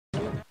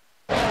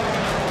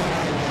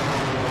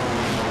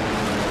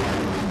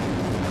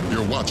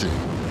watching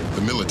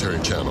the Military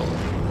Channel.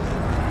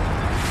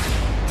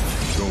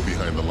 Go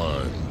behind the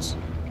lines.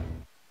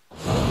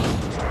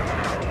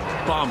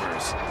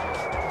 Bombers,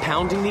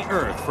 pounding the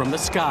earth from the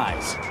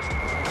skies.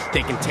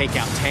 They can take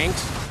out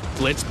tanks,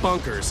 blitz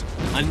bunkers,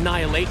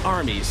 annihilate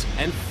armies,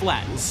 and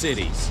flatten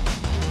cities.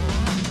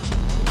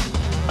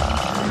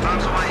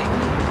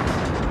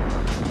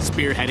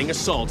 Spearheading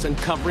assaults and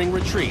covering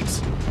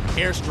retreats,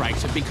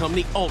 airstrikes have become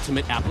the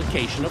ultimate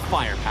application of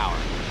firepower.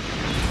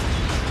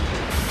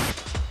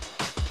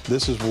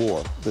 This is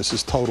war. This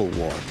is total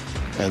war.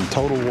 And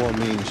total war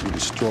means you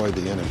destroy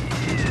the enemy.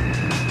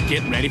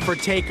 Get ready for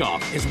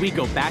takeoff as we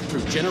go back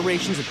through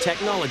generations of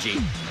technology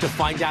to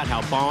find out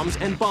how bombs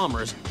and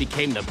bombers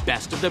became the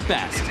best of the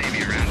best.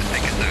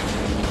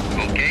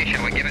 Okay,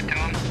 shall we give it to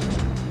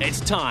him?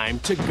 It's time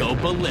to go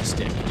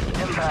ballistic.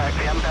 Impact,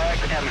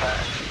 impact,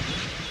 impact.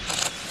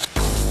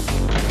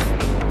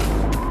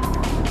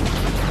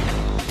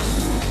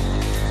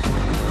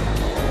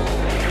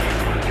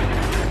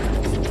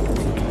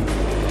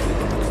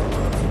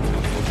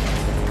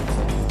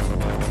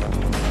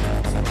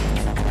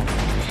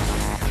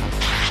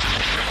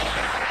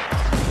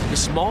 The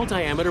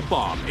small-diameter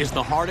bomb is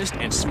the hardest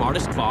and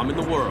smartest bomb in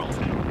the world.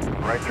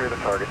 Right through the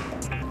target.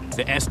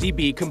 The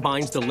SDB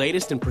combines the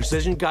latest in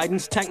precision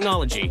guidance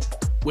technology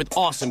with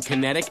awesome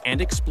kinetic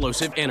and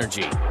explosive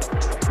energy.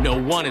 No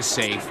one is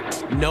safe,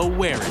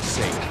 nowhere is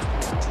safe.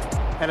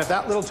 And if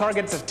that little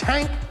target's a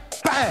tank,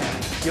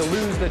 bang, you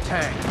lose the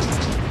tank.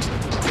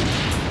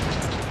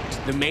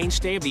 The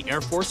mainstay of the Air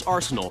Force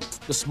arsenal,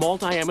 the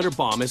small-diameter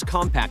bomb is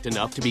compact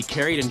enough to be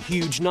carried in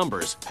huge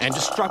numbers and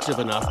destructive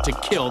enough to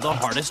kill the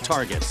hardest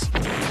targets.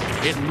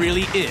 It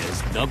really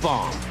is the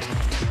bomb.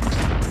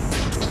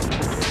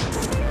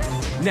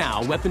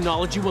 Now,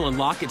 weaponology will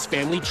unlock its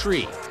family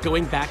tree,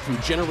 going back through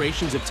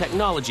generations of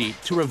technology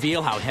to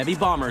reveal how heavy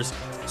bombers,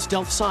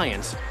 stealth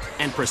science,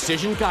 and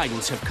precision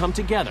guidance have come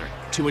together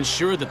to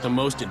ensure that the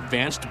most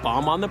advanced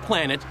bomb on the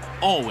planet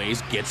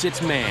always gets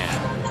its man.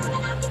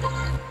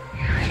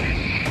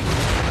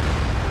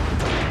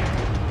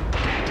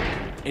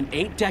 In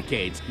 8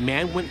 decades,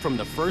 man went from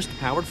the first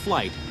powered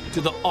flight to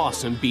the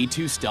awesome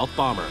B-2 stealth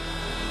bomber.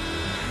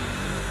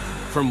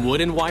 From wood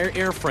and wire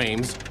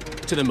airframes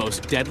to the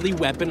most deadly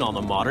weapon on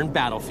the modern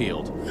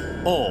battlefield,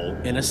 all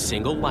in a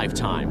single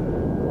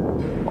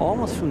lifetime.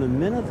 Almost from the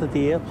minute that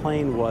the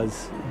airplane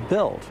was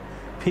built,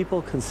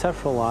 people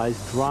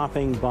conceptualized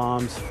dropping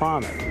bombs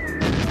from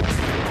it.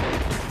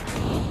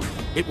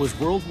 It was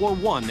World War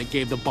I that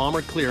gave the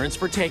bomber clearance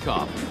for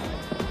takeoff.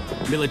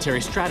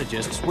 Military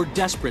strategists were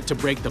desperate to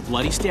break the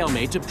bloody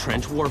stalemate of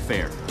trench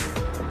warfare.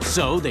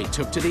 So they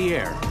took to the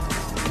air.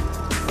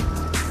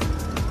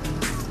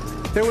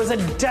 There was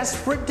a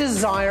desperate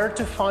desire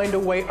to find a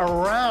way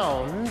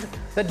around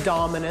the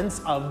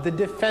dominance of the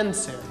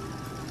defensive.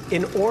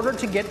 In order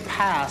to get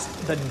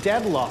past the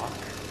deadlock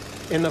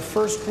in the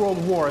First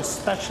World War,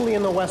 especially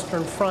in the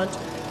Western Front,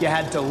 you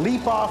had to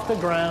leap off the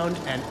ground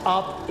and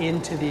up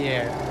into the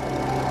air.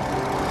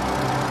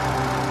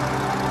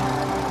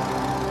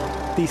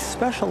 These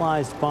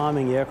specialized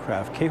bombing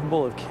aircraft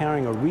capable of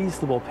carrying a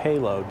reasonable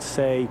payload,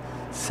 say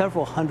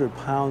several hundred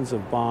pounds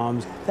of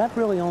bombs, that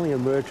really only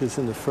emerges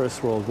in the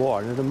First World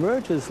War. And it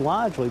emerges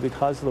largely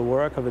because of the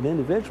work of an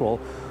individual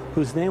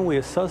whose name we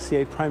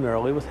associate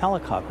primarily with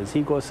helicopters,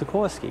 Igor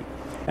Sikorsky.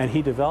 And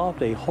he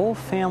developed a whole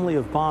family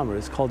of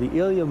bombers called the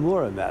Ilya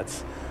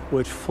Muromets,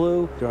 which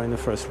flew during the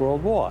First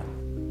World War.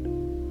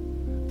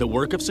 The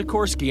work of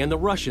Sikorsky and the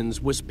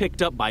Russians was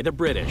picked up by the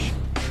British.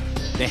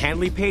 The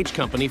Handley Page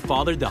Company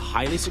fathered the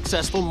highly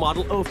successful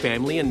Model O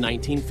family in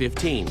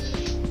 1915.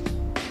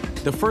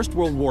 The First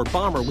World War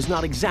bomber was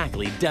not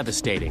exactly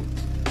devastating.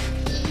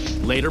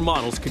 Later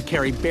models could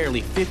carry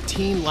barely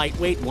 15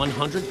 lightweight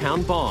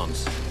 100-pound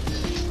bombs.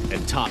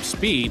 And top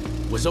speed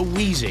was a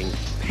wheezing,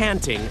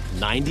 panting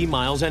 90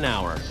 miles an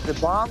hour. The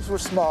bombs were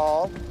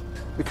small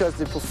because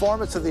the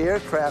performance of the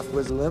aircraft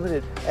was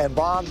limited, and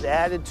bombs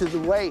added to the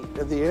weight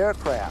of the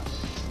aircraft.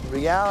 In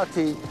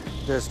reality,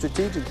 the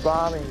strategic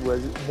bombing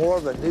was more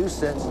of a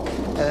nuisance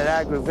and an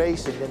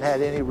aggravation than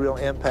had any real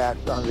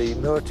impact on the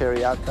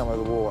military outcome of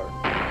the war.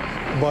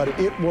 But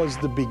it was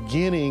the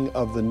beginning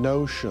of the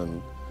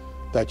notion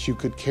that you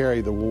could carry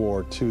the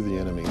war to the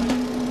enemy.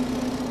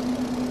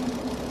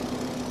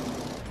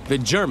 The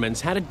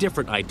Germans had a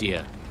different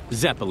idea: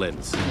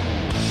 Zeppelins.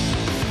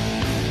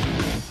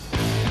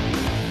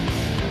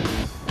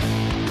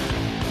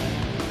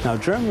 Now,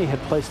 Germany had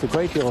placed a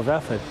great deal of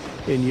effort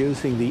in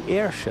using the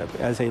airship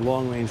as a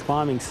long-range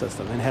bombing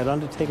system and had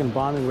undertaken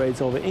bombing raids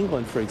over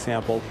England, for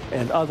example,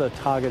 and other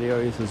target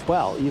areas as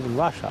well, even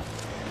Russia.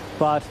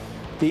 But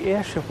the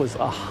airship was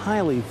a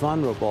highly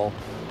vulnerable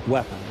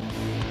weapon.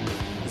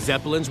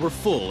 Zeppelins were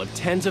full of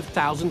tens of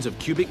thousands of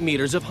cubic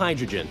meters of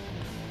hydrogen.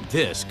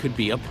 This could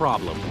be a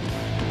problem.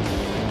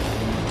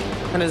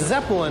 And a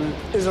Zeppelin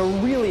is a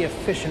really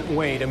efficient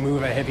way to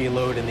move a heavy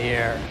load in the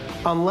air,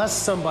 unless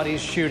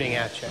somebody's shooting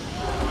at you.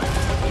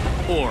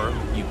 Or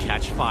you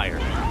catch fire.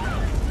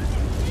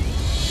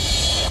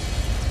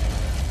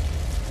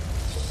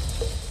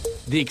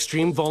 The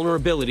extreme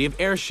vulnerability of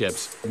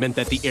airships meant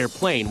that the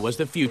airplane was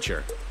the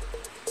future.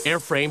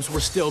 Airframes were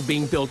still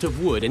being built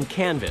of wood and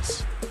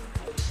canvas.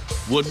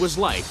 Wood was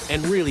light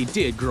and really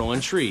did grow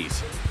on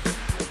trees.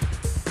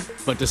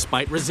 But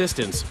despite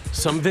resistance,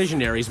 some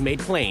visionaries made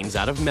planes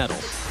out of metal.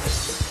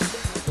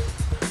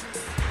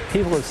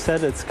 People have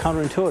said it's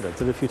counterintuitive,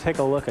 that if you take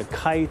a look at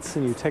kites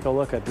and you take a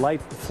look at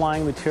light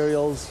flying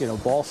materials,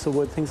 balsa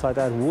wood, things like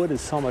that, wood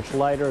is so much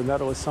lighter,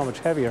 metal is so much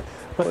heavier.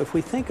 But if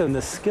we think of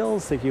the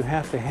skills that you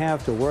have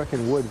to work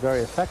in wood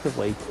very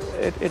effectively,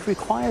 it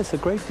requires a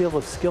great deal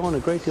of skill and a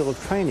great deal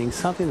of training,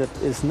 something that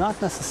is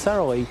not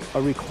necessarily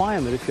a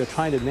requirement if you're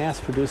trying to mass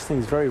produce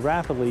things very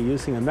rapidly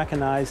using a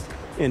mechanized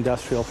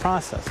industrial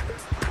process.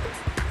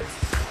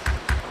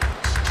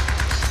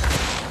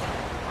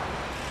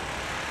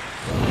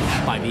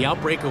 By the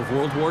outbreak of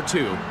World War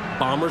II,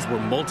 bombers were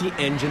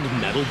multi-engined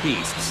metal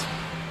beasts.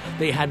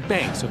 They had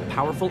banks of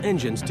powerful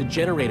engines to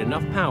generate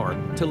enough power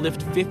to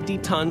lift 50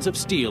 tons of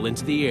steel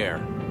into the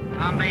air.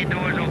 Our main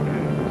door's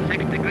open.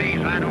 6 degrees,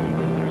 right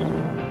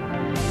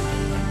on.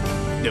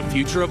 The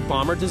future of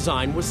bomber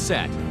design was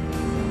set.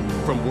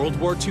 From World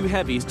War II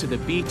heavies to the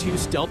B-2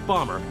 stealth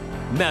bomber,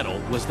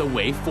 metal was the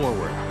way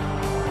forward.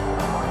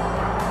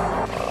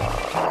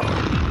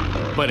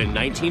 But in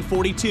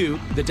 1942,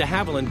 the de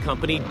Havilland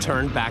Company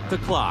turned back the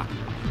clock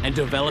and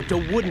developed a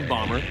wooden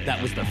bomber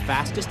that was the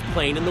fastest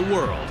plane in the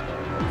world,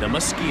 the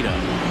Mosquito.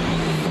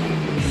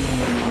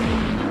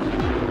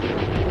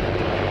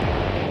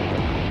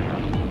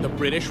 The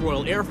British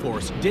Royal Air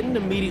Force didn't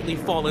immediately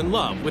fall in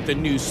love with the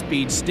new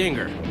Speed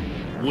Stinger.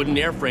 Wooden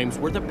airframes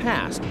were the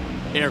past.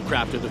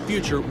 Aircraft of the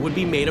future would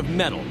be made of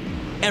metal.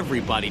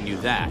 Everybody knew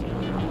that.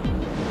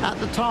 At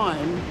the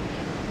time,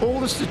 all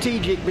the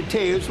strategic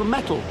materials were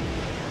metal,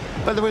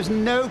 but there was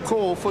no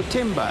call for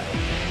timber.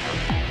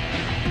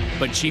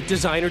 But chief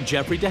designer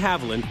Geoffrey de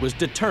Havilland was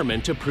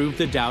determined to prove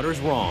the doubters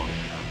wrong.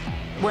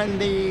 When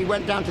they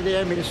went down to the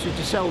Air Ministry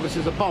to sell this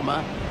as a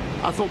bomber,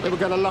 I thought they were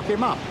going to lock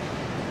him up,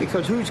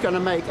 because who's going to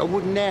make a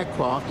wooden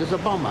aircraft as a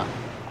bomber?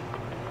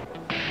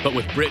 But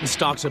with Britain's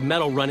stocks of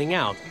metal running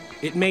out,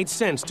 it made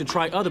sense to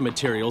try other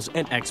materials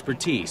and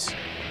expertise.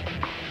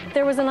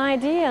 There was an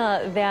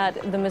idea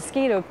that the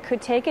Mosquito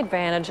could take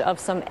advantage of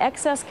some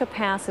excess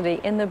capacity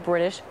in the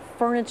British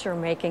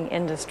furniture-making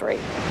industry.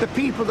 The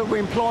people that were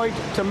employed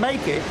to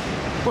make it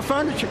were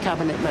furniture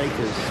cabinet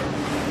makers,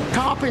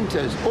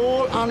 carpenters,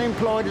 all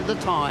unemployed at the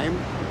time,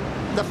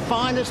 the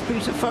finest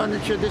piece of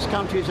furniture this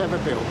country has ever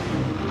built.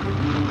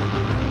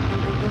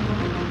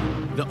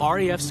 The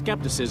RAF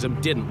skepticism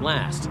didn't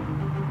last.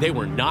 They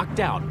were knocked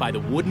out by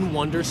the Wooden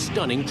Wonder's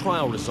stunning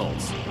trial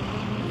results.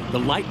 The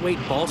lightweight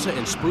balsa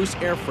and spruce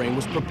airframe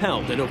was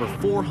propelled at over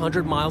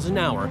 400 miles an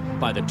hour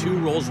by the two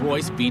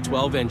Rolls-Royce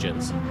V12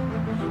 engines.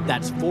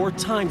 That's 4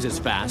 times as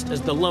fast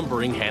as the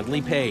lumbering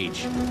Handley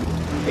Page.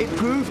 It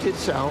proved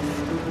itself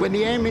when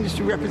the Air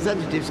Ministry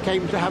representatives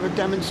came to have a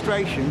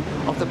demonstration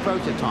of the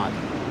prototype.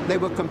 They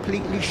were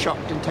completely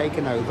shocked and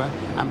taken over,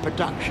 and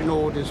production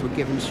orders were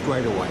given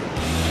straight away.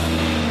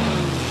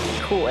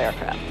 Cool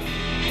aircraft.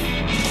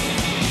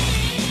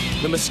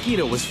 The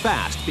Mosquito was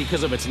fast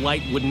because of its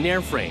light wooden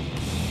airframe,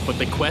 but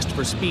the quest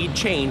for speed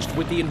changed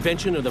with the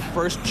invention of the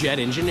first jet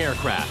engine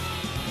aircraft.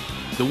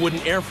 The wooden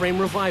airframe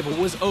revival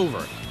was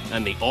over,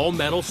 and the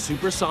all-metal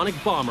supersonic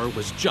bomber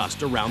was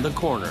just around the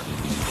corner.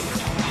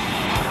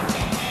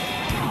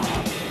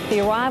 The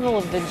arrival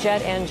of the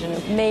jet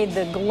engine made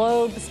the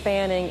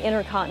globe-spanning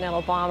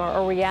intercontinental bomber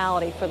a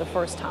reality for the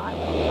first time.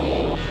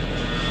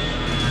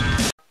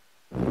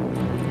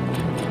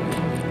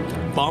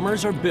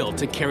 Bombers are built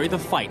to carry the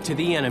fight to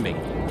the enemy.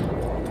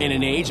 In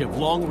an age of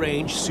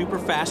long-range,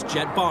 super-fast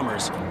jet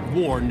bombers,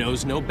 war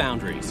knows no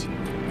boundaries.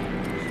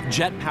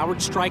 Jet-powered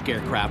strike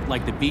aircraft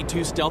like the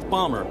B-2 stealth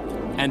bomber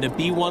and the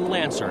B-1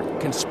 Lancer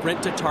can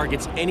sprint to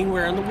targets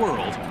anywhere in the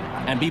world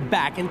and be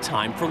back in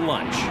time for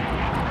lunch.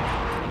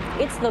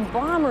 It's the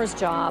bomber's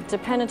job to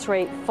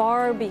penetrate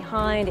far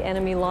behind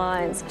enemy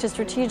lines to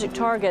strategic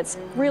targets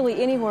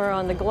really anywhere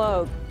on the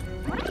globe.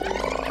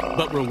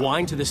 But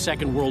rewind to the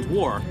Second World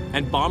War,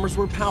 and bombers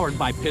were powered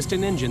by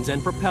piston engines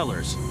and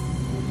propellers.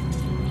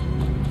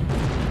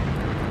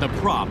 The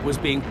prop was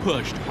being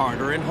pushed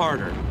harder and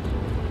harder.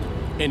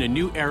 In a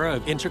new era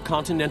of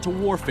intercontinental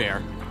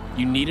warfare,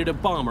 you needed a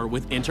bomber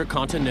with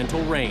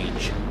intercontinental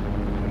range.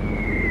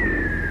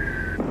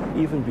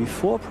 Even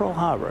before Pearl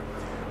Harbor,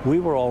 we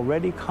were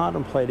already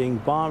contemplating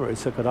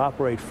bombers that could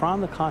operate from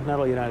the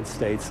continental United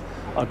States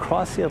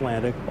across the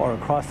Atlantic or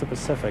across the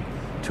Pacific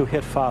to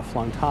hit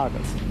far-flung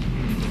targets.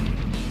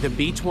 The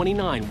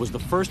B-29 was the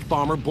first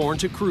bomber born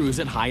to cruise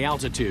at high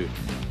altitude.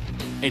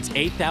 Its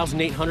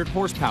 8,800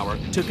 horsepower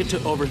took it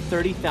to over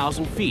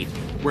 30,000 feet,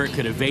 where it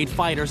could evade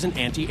fighters and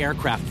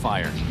anti-aircraft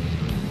fire.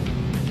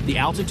 The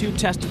altitude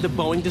tested the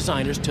Boeing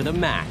designers to the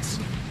max.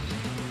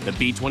 The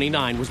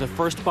B-29 was the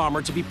first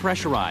bomber to be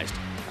pressurized,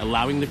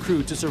 allowing the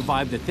crew to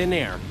survive the thin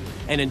air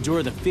and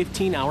endure the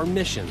 15-hour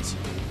missions.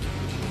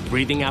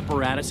 Breathing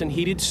apparatus and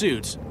heated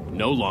suits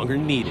no longer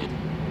needed.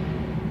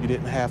 You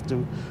didn't have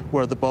to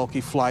wear the bulky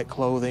flight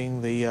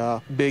clothing,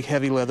 the big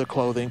heavy leather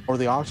clothing, or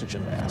the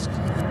oxygen mask.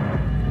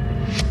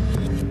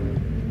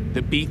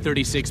 The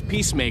B-36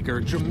 Peacemaker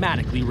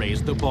dramatically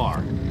raised the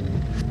bar.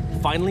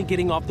 Finally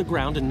getting off the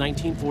ground in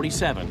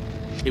 1947,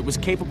 it was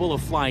capable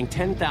of flying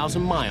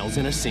 10,000 miles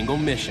in a single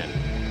mission.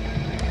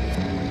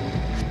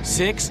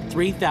 6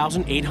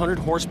 3,800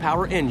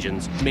 horsepower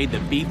engines made the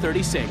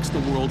B-36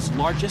 the world's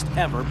largest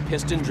ever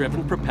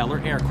piston-driven propeller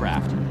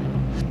aircraft.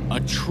 A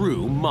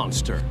true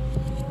monster.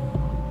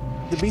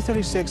 The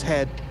B-36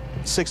 had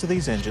 6 of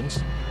these engines.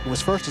 It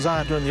was first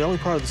designed during the early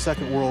part of the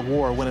Second World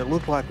War when it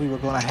looked like we were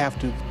going to have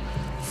to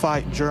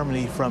fight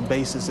Germany from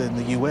bases in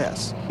the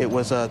U.S. It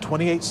was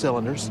 28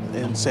 cylinders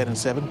and set in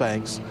 7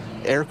 banks,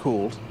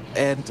 air-cooled,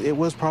 and it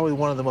was probably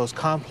one of the most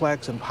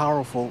complex and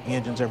powerful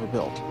engines ever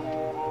built.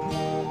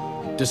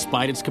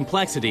 Despite its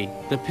complexity,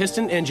 the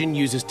piston engine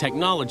uses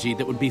technology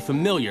that would be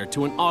familiar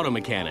to an auto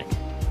mechanic.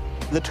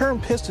 The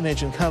term piston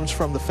engine comes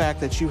from the fact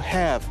that you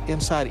have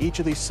inside each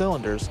of these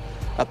cylinders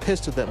a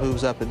piston that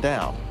moves up and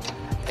down.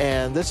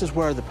 And this is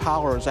where the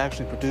power is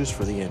actually produced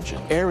for the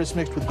engine. Air is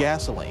mixed with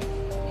gasoline.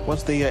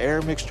 Once the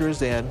air mixture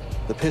is in,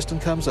 the piston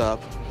comes up,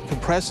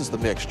 compresses the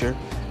mixture,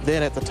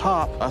 then at the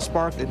top, a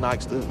spark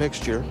ignites the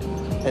mixture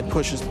and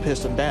pushes the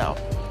piston down.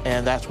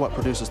 And that's what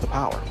produces the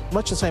power.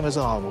 Much the same as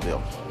an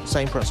automobile,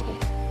 same principle.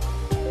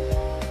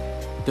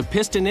 The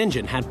piston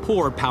engine had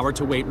poor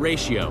power-to-weight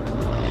ratio.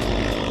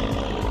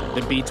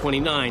 The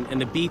B-29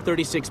 and the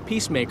B-36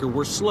 Peacemaker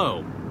were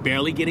slow,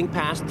 barely getting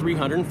past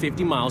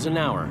 350 miles an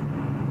hour.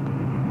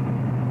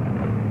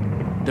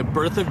 The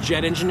birth of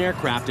jet engine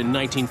aircraft in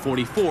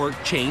 1944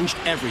 changed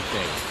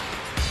everything.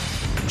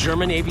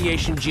 German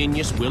aviation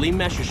genius Willy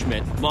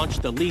Messerschmitt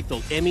launched the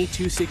lethal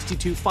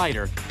Me-262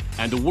 fighter,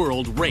 and the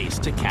world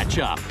raced to catch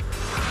up.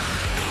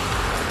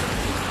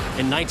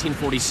 In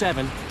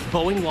 1947,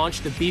 Boeing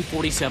launched the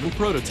B-47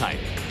 prototype,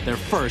 their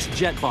first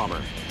jet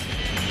bomber.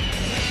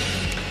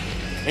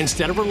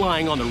 Instead of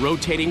relying on the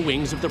rotating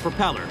wings of the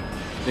propeller,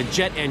 the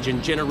jet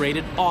engine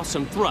generated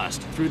awesome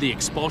thrust through the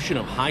expulsion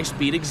of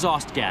high-speed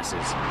exhaust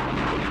gases.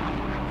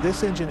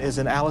 This engine is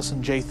an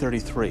Allison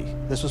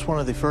J-33. This was one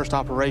of the first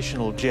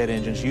operational jet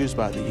engines used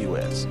by the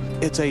U.S.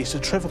 It's a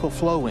centrifugal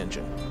flow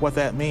engine. What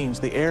that means,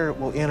 the air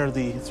will enter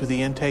through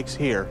the intakes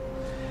here,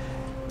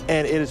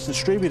 and it is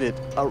distributed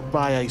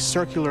by a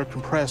circular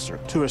compressor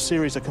to a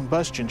series of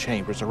combustion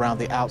chambers around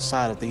the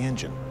outside of the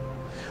engine,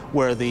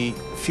 where the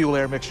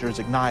fuel-air mixture is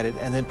ignited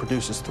and then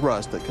produces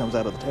thrust that comes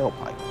out of the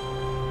tailpipe.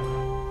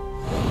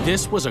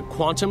 This was a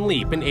quantum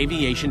leap in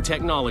aviation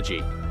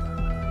technology,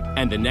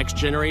 and the next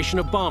generation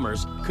of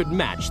bombers could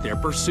match their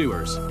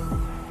pursuers.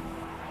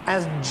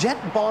 As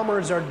jet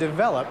bombers are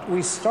developed,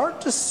 we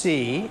start to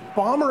see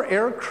bomber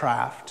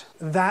aircraft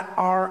that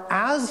are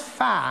as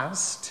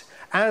fast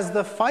as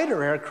the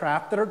fighter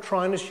aircraft that are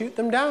trying to shoot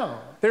them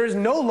down. There is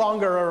no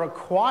longer a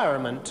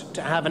requirement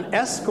to have an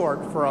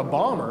escort for a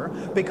bomber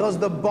because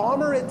the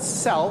bomber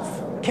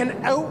itself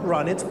can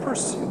outrun its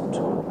pursuit.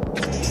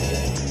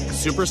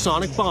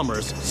 Supersonic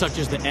bombers such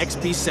as the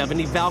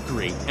XB-70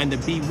 Valkyrie and the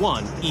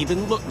B-1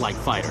 even look like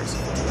fighters.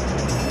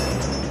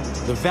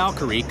 The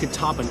Valkyrie could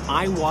top an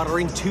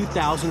eye-watering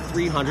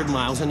 2,300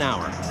 miles an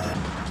hour.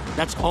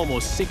 That's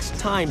almost 6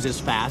 times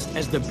as fast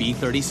as the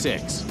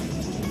B-36.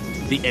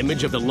 The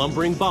image of the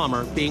lumbering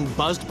bomber being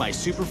buzzed by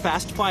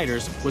super-fast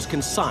fighters was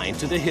consigned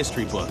to the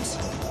history books.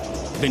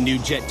 The new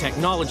jet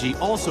technology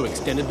also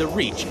extended the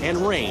reach and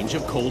range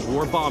of Cold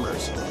War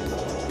bombers.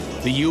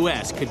 The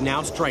U.S. could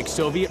now strike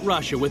Soviet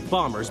Russia with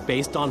bombers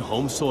based on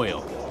home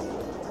soil.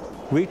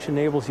 Reach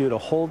enables you to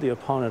hold the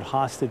opponent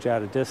hostage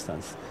at a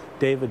distance.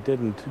 David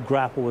didn't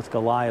grapple with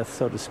Goliath,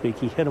 so to speak.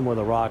 He hit him with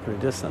a rock at a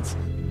distance.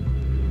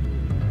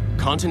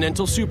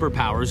 Continental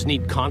superpowers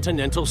need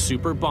continental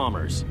super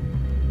bombers.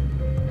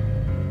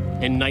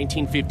 In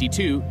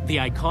 1952, the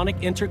iconic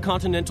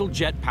intercontinental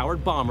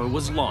jet-powered bomber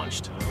was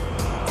launched.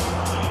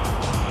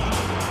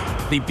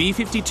 The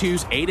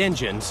B-52's 8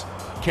 engines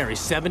carry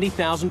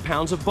 70,000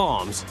 pounds of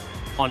bombs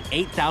on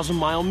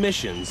 8,000-mile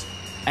missions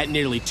at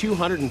nearly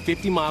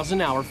 250 miles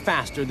an hour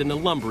faster than the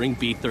lumbering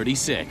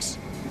B-36.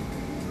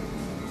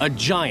 A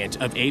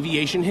giant of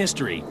aviation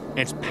history,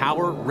 its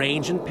power,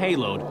 range, and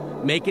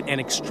payload make it an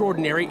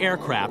extraordinary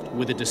aircraft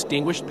with a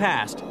distinguished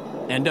past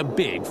and a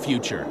big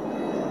future.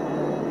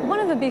 One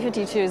of the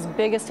B-52's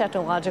biggest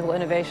technological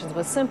innovations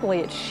was simply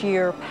its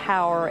sheer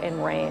power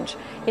and range.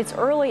 Its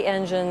early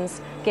engines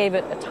gave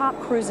it a top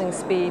cruising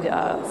speed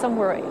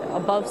somewhere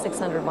above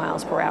 600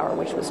 miles per hour,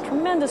 which was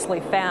tremendously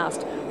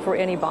fast for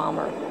any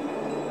bomber.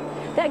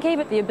 That gave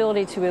it the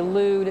ability to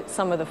elude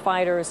some of the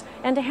fighters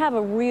and to have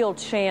a real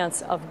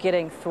chance of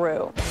getting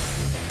through.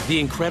 The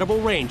incredible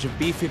range of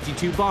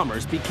B-52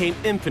 bombers became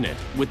infinite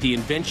with the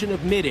invention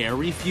of mid-air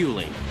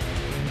refueling.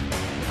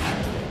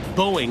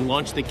 Boeing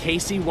launched the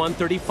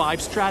KC-135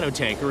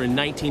 Stratotanker in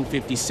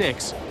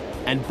 1956,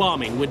 and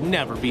bombing would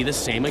never be the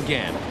same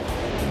again.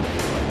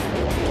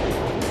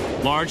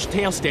 Large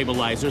tail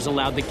stabilizers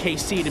allowed the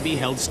KC to be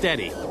held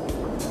steady.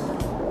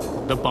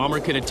 The bomber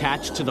could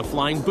attach to the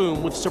flying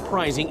boom with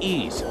surprising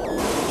ease.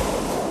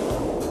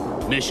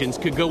 Missions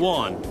could go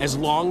on as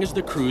long as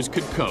the crews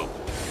could cope.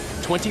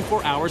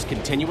 24 hours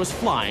continuous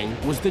flying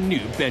was the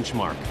new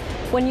benchmark.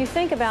 When you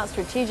think about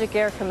Strategic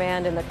Air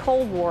Command in the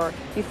Cold War,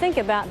 you think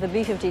about the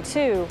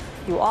B-52,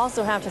 you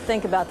also have to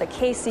think about the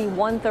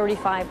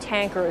KC-135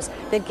 tankers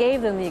that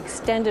gave them the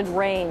extended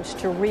range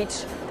to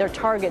reach their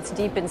targets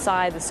deep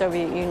inside the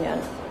Soviet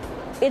Union.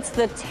 It's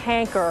the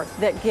tanker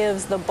that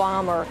gives the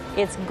bomber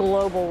its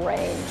global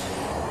range.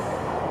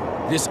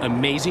 This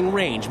amazing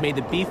range made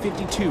the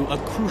B-52 a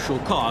crucial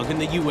cog in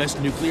the U.S.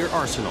 nuclear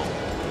arsenal.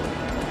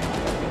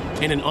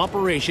 In an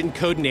operation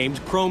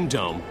codenamed Chrome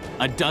Dome,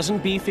 a dozen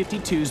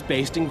B-52s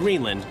based in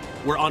Greenland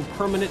were on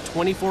permanent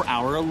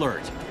 24-hour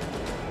alert.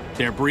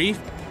 Their brief?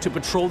 To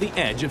patrol the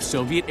edge of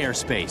Soviet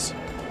airspace.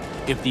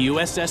 If the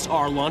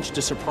USSR launched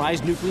a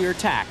surprise nuclear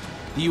attack,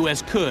 the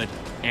U.S. could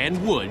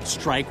and would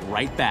strike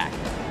right back.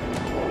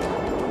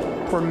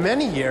 For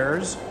many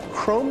years,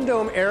 Chrome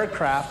Dome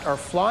aircraft are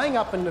flying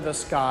up into the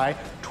sky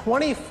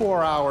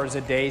 24 hours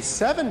a day,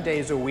 7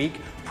 days a week,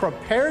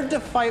 prepared to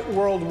fight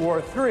World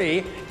War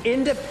III,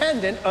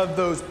 independent of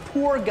those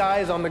poor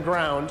guys on the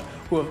ground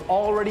who have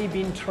already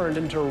been turned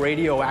into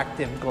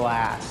radioactive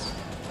glass.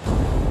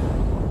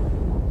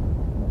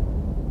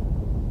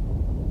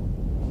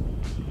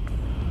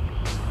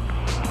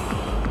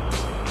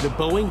 The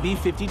Boeing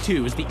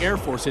B-52 is the Air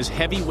Force's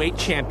heavyweight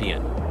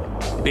champion.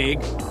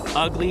 Big,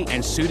 ugly,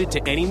 and suited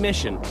to any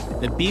mission,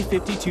 the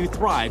B-52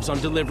 thrives on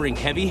delivering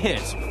heavy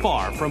hits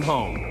far from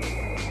home.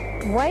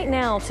 Right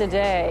now,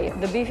 today,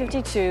 the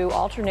B-52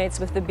 alternates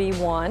with the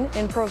B-1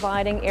 in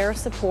providing air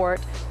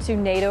support to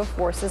NATO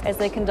forces as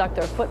they conduct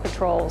their foot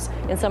patrols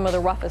in some of the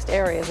roughest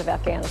areas of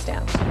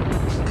Afghanistan.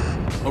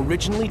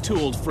 Originally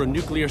tooled for a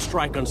nuclear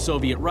strike on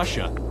Soviet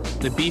Russia,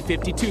 the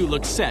B-52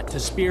 looks set to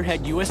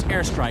spearhead U.S.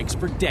 airstrikes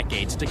for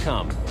decades to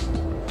come.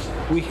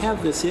 We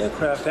have this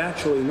aircraft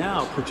actually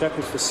now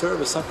projected for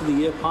service up to the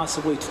year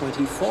possibly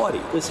 2040.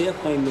 This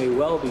airplane may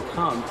well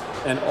become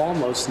an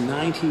almost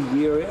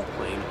 90-year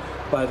airplane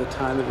by the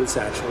time it is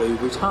actually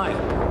retired.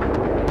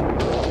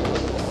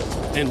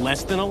 In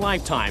less than a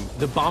lifetime,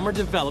 the bomber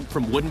developed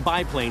from wooden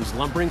biplanes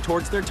lumbering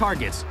towards their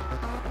targets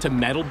to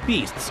metal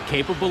beasts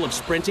capable of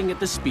sprinting at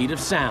the speed of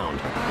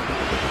sound.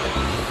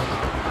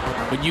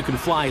 But you can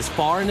fly as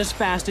far and as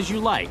fast as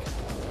you like.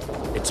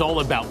 It's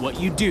all about what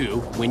you do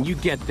when you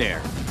get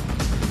there.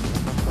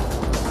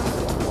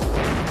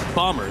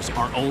 Bombers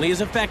are only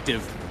as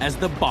effective as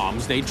the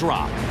bombs they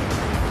drop.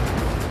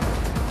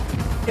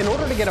 In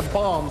order to get a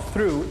bomb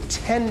through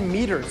 10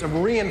 meters of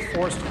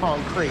reinforced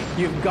concrete,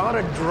 you've got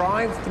to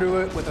drive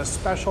through it with a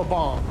special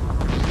bomb.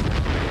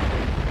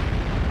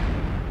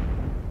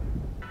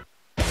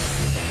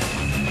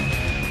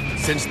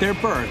 Since their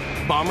birth,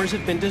 bombers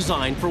have been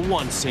designed for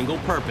one single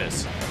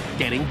purpose: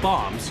 getting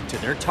bombs to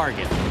their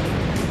target.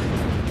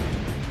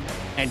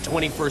 And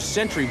 21st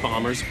century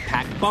bombers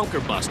pack bunker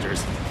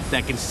busters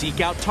that can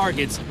seek out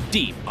targets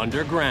deep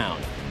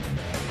underground.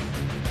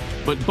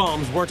 But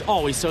bombs weren't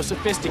always so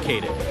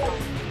sophisticated.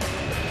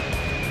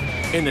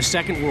 In the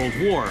Second World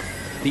War,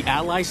 the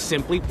Allies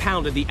simply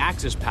pounded the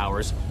Axis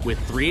powers with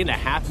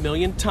 3.5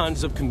 million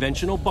tons of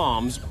conventional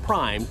bombs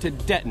primed to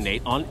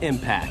detonate on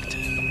impact.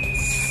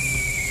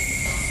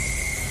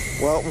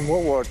 Well, when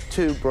World War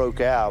II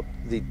broke out,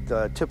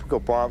 the typical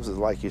bombs is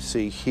like you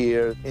see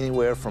here,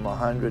 anywhere from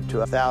 100 to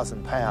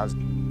 1,000 pounds.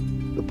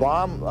 The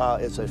bomb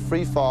is a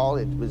free fall.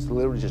 It was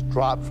literally just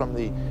dropped from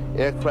the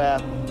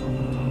aircraft.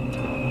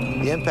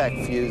 The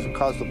impact fuse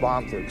caused the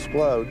bomb to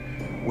explode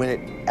when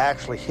it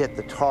actually hit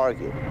the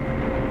target.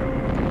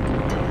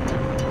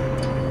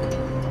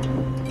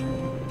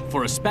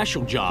 For a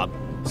special job,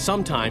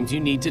 sometimes you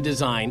need to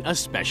design a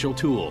special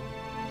tool.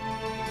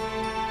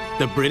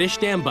 The British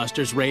dam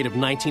busters raid of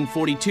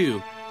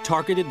 1942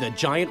 targeted the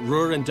giant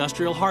Ruhr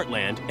industrial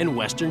heartland in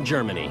western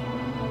Germany.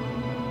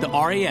 The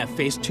RAF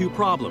faced two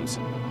problems: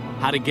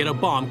 how to get a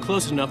bomb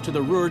close enough to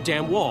the Ruhr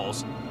dam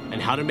walls,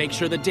 and how to make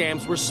sure the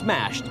dams were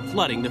smashed,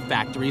 flooding the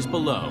factories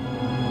below.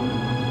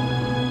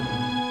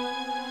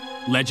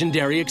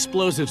 Legendary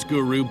explosives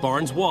guru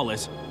Barnes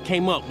Wallis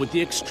came up with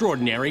the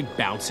extraordinary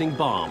bouncing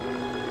bomb.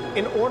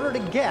 In order to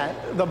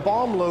get the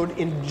bomb load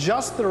in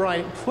just the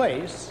right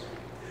place,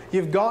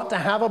 you've got to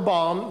have a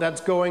bomb that's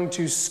going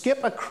to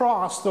skip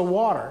across the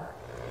water,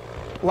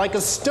 like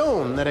a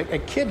stone that a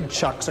kid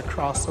chucks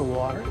across the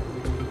water.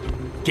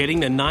 Getting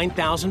the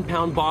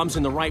 9,000-pound bombs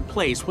in the right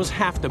place was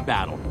half the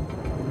battle.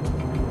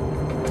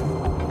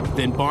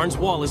 Then Barnes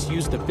Wallis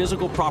used the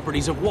physical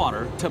properties of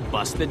water to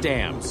bust the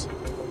dams.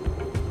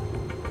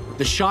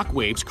 The shock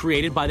waves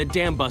created by the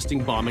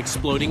dam-busting bomb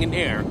exploding in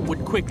air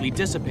would quickly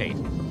dissipate.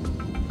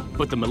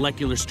 But the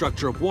molecular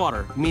structure of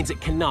water means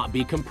it cannot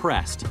be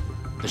compressed.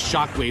 The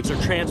shock waves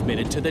are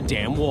transmitted to the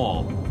dam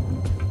wall.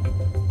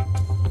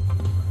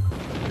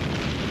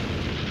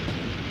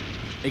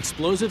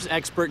 Explosives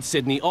expert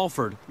Sidney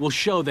Alford will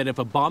show that if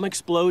a bomb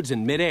explodes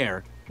in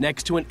midair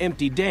next to an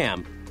empty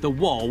dam, the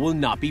wall will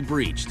not be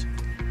breached.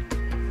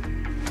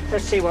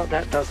 Let's see what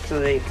that does to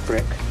the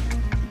brick.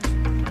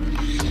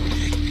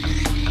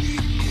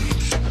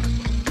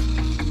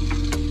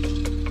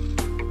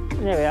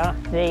 There we are.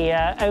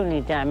 The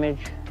only damage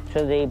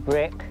to the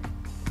brick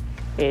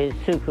is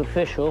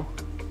superficial.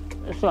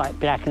 A slight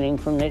blackening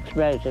from the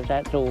explosive,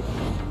 that's all.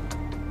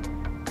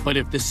 But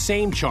if the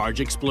same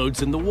charge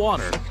explodes in the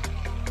water,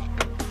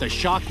 the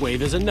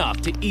shockwave is enough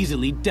to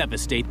easily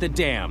devastate the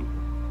dam.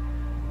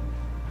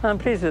 I'm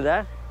pleased with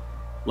that.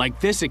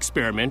 Like this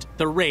experiment,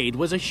 the raid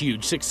was a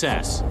huge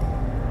success.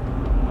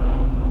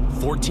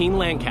 14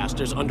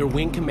 Lancasters under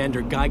Wing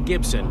Commander Guy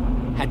Gibson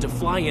had to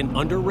fly in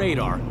under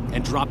radar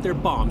and drop their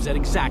bombs at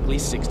exactly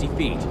 60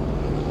 feet.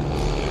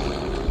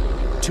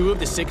 2 of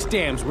the 6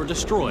 dams were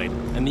destroyed,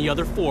 and the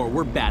other 4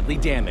 were badly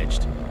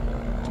damaged.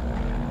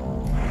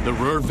 The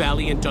Ruhr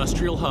Valley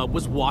Industrial Hub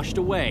was washed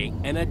away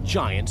in a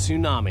giant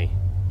tsunami.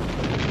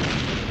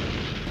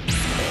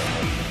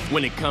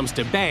 When it comes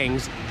to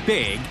bangs,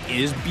 big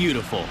is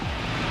beautiful.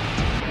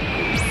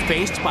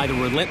 Faced by the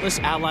relentless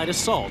Allied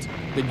assault,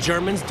 the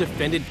Germans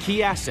defended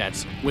key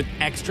assets with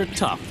extra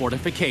tough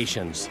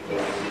fortifications.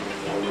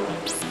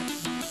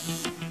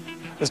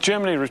 As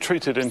Germany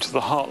retreated into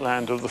the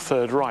heartland of the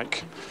Third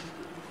Reich,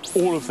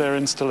 all of their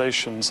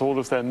installations, all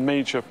of their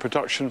major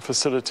production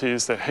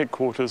facilities, their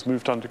headquarters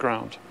moved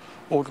underground.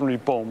 Ordinary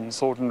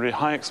bombs, ordinary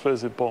high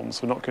explosive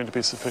bombs were not going to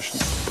be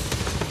sufficient.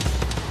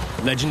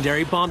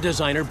 Legendary bomb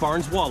designer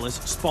Barnes Wallis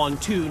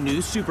spawned 2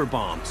 new super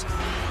bombs.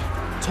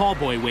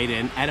 Tallboy weighed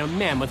in at a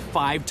mammoth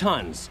 5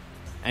 tons,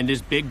 and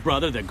his big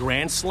brother, the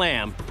Grand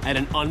Slam, at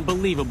an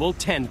unbelievable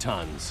 10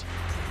 tons.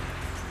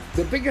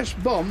 The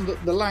biggest bomb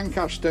that the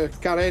Lancaster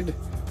carried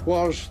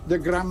was the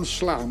Grand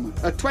Slam,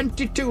 a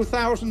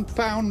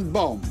 22,000-pound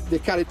bomb. They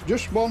carried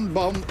just one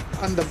bomb,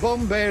 and the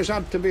bomb bays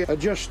had to be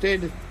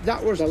adjusted.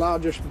 That was the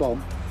largest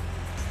bomb.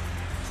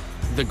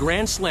 The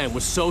Grand Slam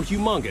was so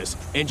humongous,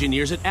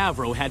 engineers at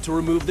Avro had to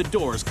remove the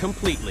doors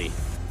completely.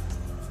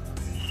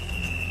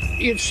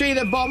 You'd see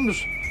the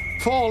bombs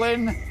fall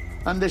in,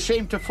 and they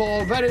seemed to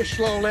fall very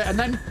slowly, and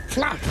then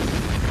flash.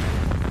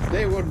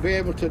 They would be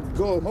able to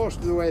go most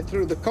of the way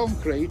through the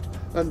concrete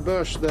and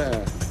burst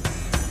there.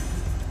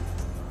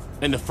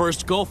 In the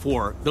first Gulf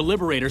War, the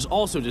liberators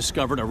also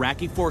discovered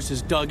Iraqi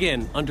forces dug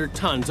in under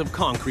tons of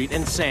concrete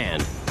and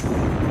sand.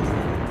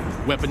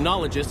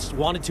 Weaponologists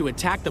wanted to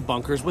attack the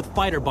bunkers with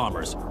fighter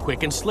bombers,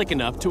 quick and slick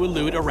enough to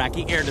elude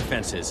Iraqi air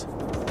defenses.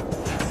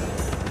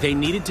 They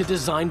needed to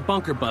design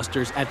bunker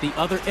busters at the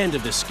other end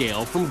of the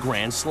scale from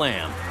Grand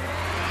Slam.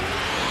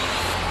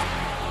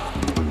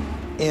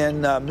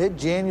 In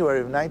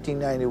mid-January of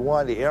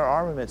 1991, the Air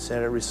Armament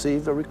Center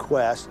received a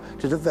request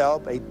to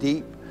develop a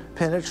deep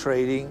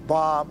penetrating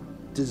bomb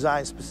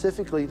designed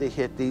specifically to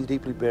hit these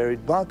deeply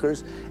buried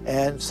bunkers.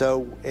 And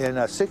so in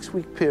a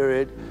 6-week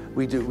period,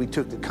 we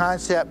took the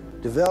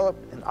concept,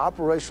 developed, and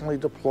operationally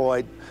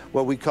deployed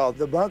what we called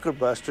the bunker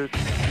buster.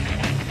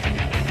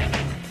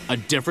 A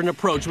different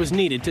approach was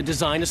needed to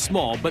design a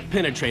small but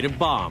penetrative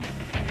bomb.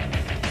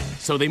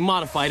 So they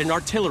modified an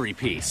artillery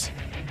piece.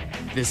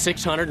 The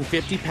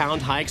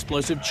 650-pound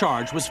high-explosive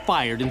charge was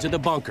fired into the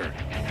bunker.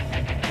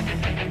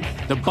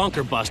 The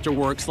bunker buster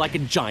works like a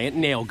giant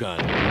nail gun.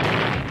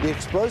 The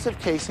explosive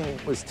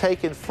casing was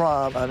taken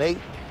from an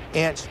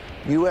 8-inch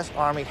U.S.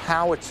 Army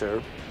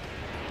howitzer.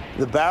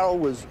 The barrel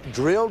was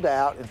drilled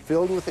out and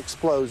filled with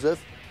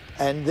explosive,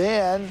 and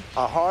then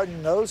a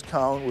hardened nose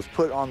cone was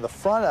put on the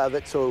front of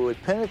it so it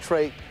would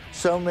penetrate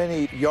so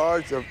many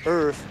yards of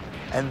earth,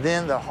 and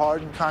then the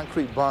hardened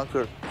concrete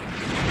bunker.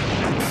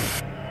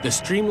 The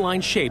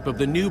streamlined shape of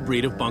the new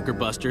breed of bunker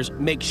busters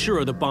makes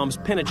sure the bombs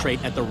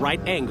penetrate at the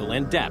right angle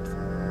and depth.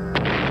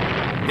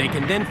 They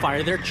can then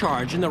fire their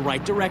charge in the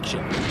right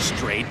direction,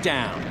 straight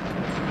down.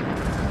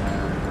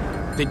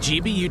 The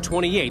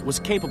GBU-28 was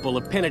capable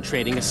of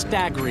penetrating a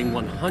staggering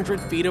 100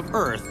 feet of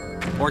earth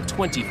or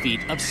 20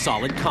 feet of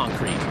solid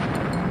concrete.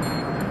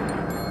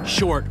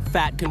 Short,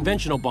 fat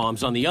conventional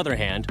bombs, on the other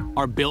hand,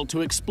 are built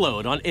to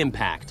explode on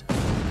impact.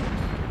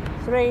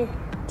 3,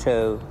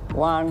 2,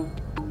 1.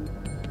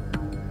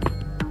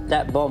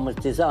 That bomb was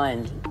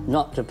designed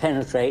not to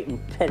penetrate,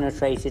 and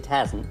penetrate it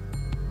hasn't.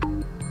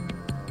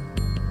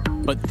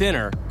 But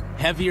thinner,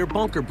 heavier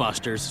bunker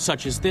busters,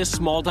 such as this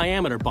small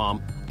diameter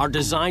bomb, are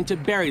designed to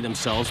bury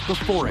themselves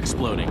before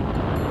exploding.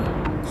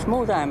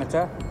 Small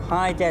diameter,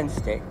 high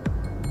density.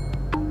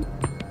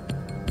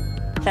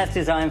 That's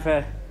designed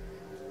for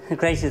the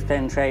greatest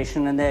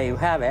penetration, and there you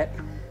have it.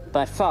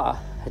 By far,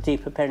 a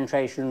deeper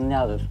penetration than the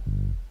others.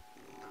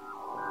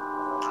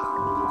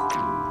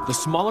 The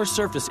smaller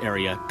surface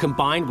area,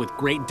 combined with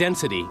great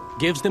density,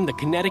 gives them the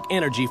kinetic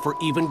energy for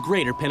even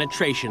greater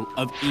penetration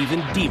of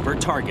even deeper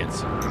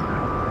targets.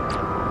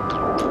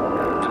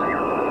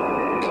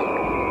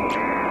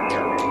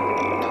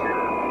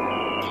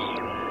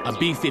 A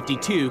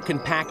B-52 can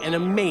pack an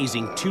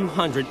amazing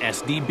 200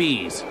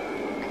 SDBs.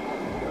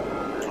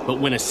 But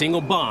when a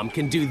single bomb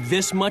can do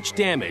this much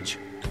damage,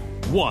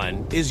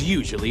 one is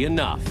usually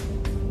enough.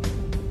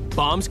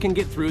 Bombs can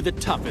get through the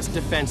toughest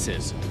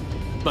defenses.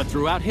 But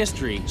throughout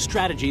history,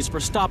 strategies for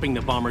stopping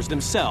the bombers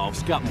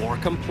themselves got more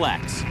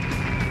complex.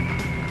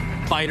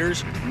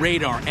 Fighters,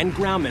 radar, and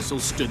ground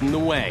missiles stood in the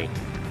way.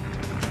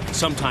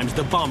 Sometimes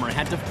the bomber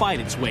had to fight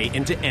its way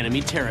into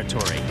enemy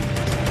territory.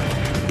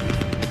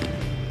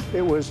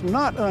 It was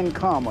not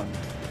uncommon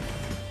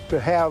to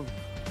have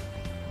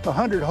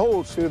 100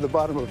 holes through the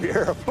bottom of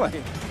your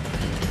airplane.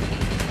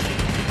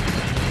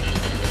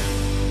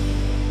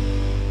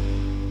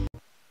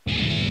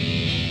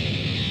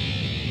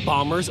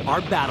 Bombers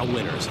are battle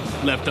winners.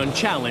 Left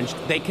unchallenged,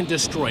 they can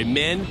destroy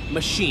men,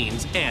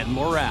 machines, and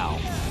morale.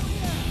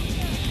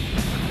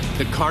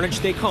 The carnage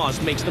they cause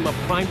makes them a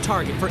prime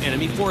target for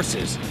enemy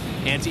forces,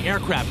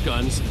 anti-aircraft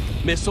guns,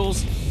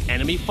 missiles,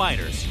 enemy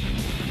fighters.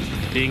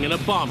 Being in a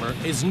bomber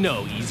is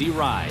no easy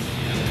ride.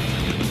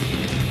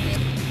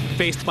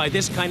 Faced by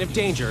this kind of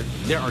danger,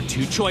 there are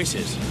two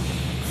choices: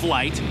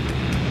 flight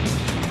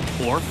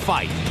or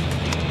fight.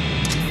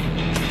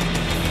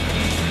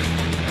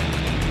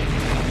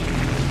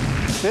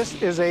 This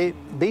is a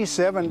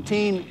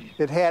B-17.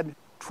 It had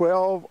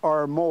 12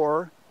 or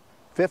more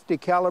 50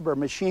 caliber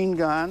machine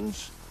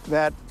guns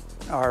that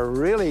are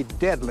really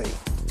deadly.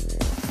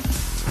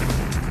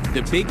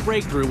 The big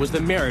breakthrough was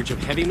the marriage of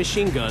heavy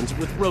machine guns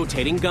with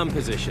rotating gun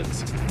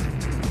positions.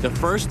 The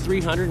first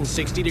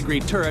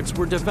 360-degree turrets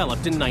were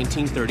developed in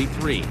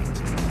 1933.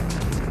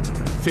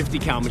 50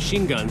 cal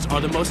machine guns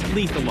are the most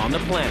lethal on the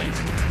planet.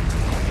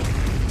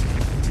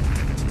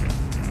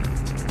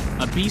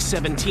 A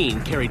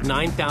B-17 carried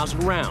 9,000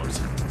 rounds,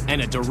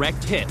 and a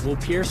direct hit will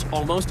pierce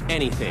almost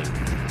anything,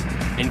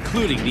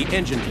 including the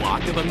engine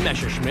block of a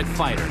Messerschmitt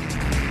fighter.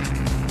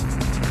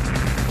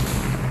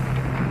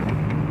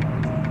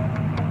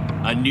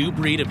 A new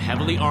breed of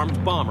heavily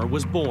armed bomber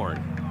was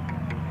born.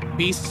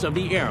 Beasts of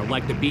the air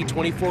like the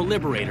B-24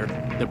 Liberator,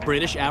 the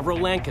British Avro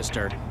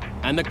Lancaster,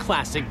 and the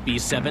classic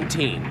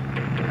B-17.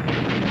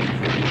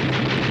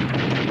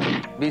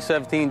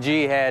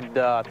 B-17G had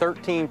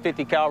 13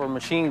 50 caliber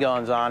machine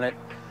guns on it.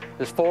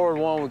 This forward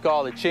one we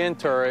call the chin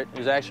turret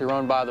is actually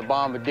run by the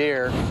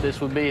bombardier.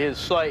 This would be his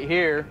sight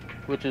here,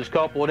 which is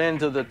coupled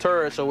into the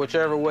turret, so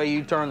whichever way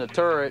you turn the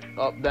turret,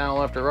 up, down,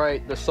 left, or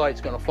right, the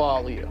sight's gonna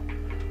follow you.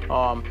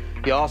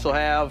 You also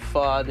have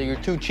your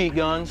two cheek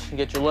guns. You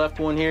get your left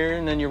one here,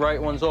 and then your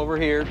right one's over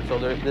here. So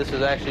this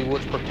is actually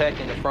what's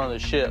protecting the front of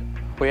the ship.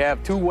 We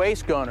have two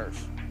waist gunners.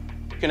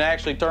 You can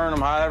actually turn them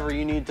however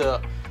you need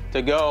to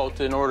go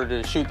in order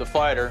to shoot the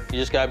fighter. You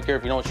just gotta be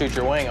careful you don't shoot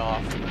your wing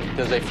off,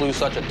 because they flew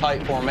such a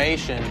tight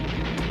formation.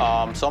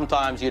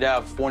 Sometimes you'd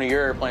have one of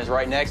your airplanes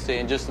right next to you,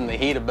 and just in the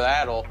heat of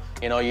battle,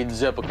 you know, you'd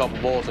zip a couple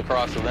bullets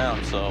across to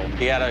them. So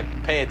you gotta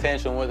pay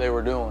attention to what they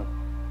were doing.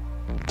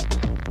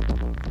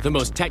 The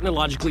most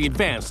technologically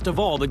advanced of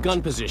all the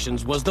gun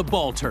positions was the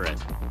ball turret.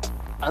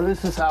 And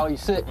this is how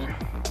he's sitting.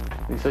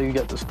 So you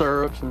got the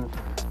stirrups and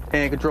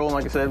hand control, and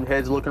like I said,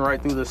 head's looking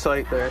right through the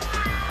sight there.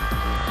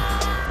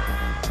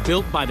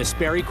 Built by the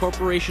Sperry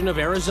Corporation of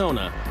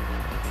Arizona,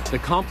 the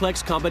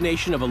complex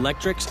combination of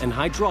electrics and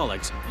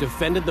hydraulics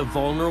defended the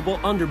vulnerable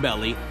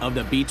underbelly of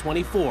the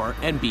B-24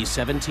 and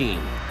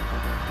B-17.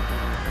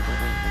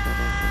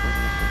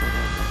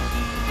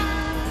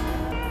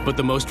 But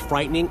the most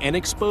frightening and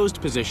exposed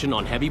position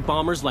on heavy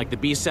bombers like the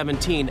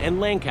B-17 and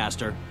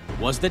Lancaster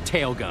was the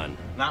tail gun.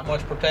 Not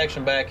much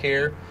protection back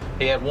here.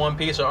 He had one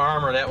piece of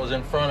armor that was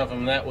in front of him,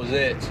 and that was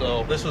it.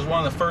 So this was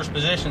one of the first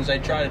positions they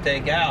try to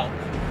take out,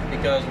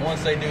 because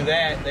once they do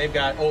that, they've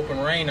got open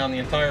range on the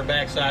entire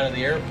backside of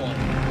the airplane.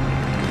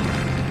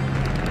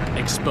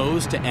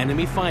 Exposed to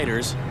enemy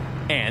fighters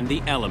and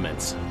the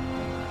elements.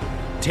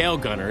 Tail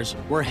gunners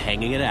were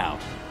hanging it out.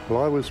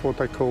 Well, I was what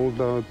they called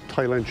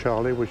tail end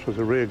Charlie, which was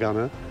a rear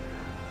gunner,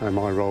 and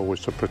my role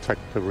was to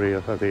protect the rear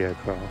of the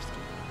aircraft.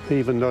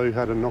 Even though you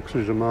had an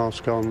oxygen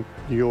mask on,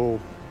 your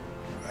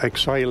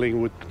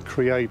exhaling would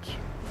create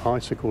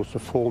icicles to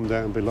form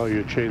down below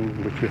your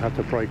chin, which you had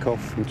to break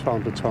off from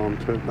time to time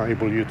to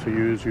enable you to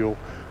use your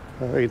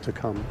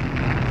intercom.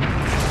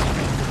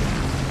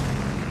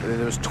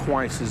 There was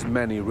twice as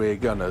many rear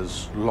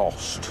gunners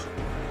lost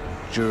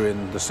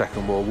during the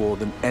Second World War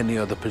than any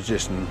other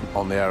position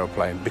on the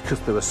aeroplane, because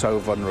they were so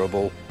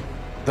vulnerable.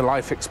 The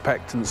life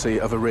expectancy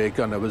of a rear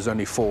gunner was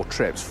only 4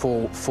 trips,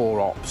 four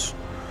ops,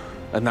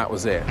 and that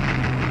was it.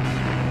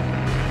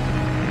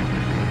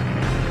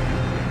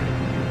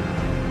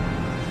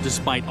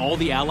 Despite all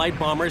the Allied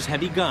bombers'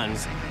 heavy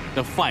guns,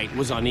 the fight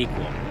was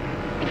unequal.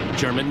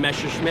 German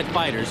Messerschmitt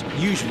fighters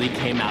usually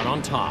came out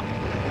on top.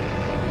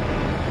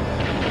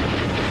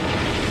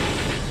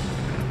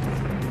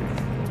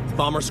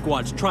 Bomber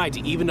squads tried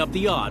to even up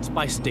the odds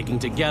by sticking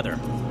together.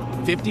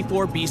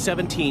 54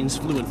 B-17s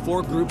flew in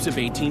 4 groups of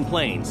 18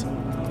 planes,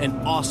 an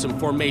awesome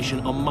formation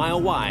a mile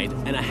wide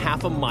and a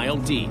half a mile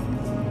deep.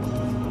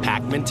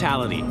 Pack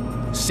mentality.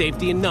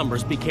 Safety in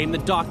numbers became the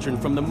doctrine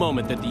from the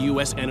moment that the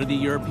U.S. entered the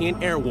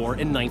European Air War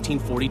in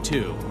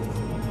 1942.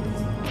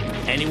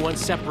 Anyone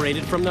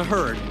separated from the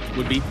herd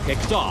would be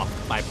picked off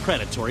by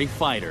predatory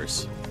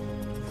fighters.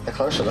 The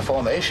closer the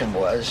formation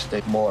was,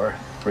 the more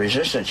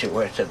resistance you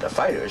were to the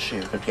fighters.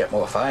 You could get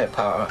more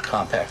firepower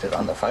compacted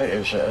on the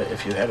fighters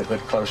if you had a good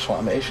close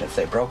formation. If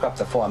they broke up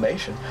the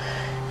formation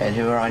and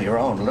you were on your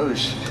own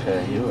loose,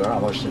 you were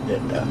almost a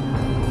dead duck.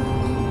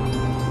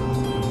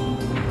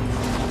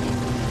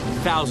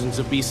 Thousands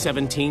of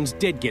B-17s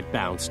did get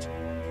bounced.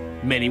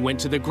 Many went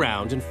to the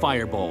ground in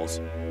fireballs.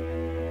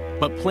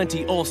 But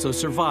plenty also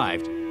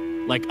survived.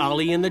 Like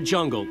Ali in the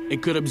jungle,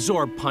 it could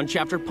absorb punch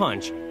after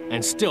punch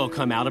and still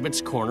come out of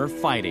its corner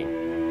fighting.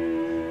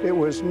 It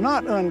was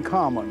not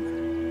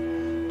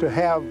uncommon to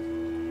have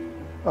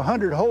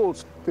 100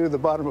 holes through the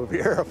bottom of the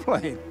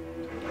airplane.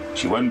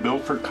 She wasn't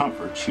built for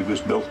comfort. She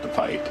was built to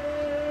fight.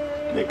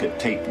 They could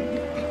take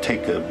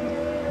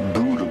a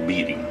brutal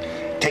beating,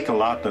 take a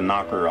lot to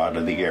knock her out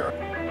of the air.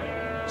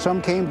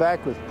 Some came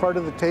back with part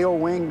of the tail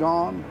wing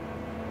gone,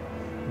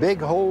 big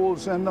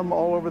holes in them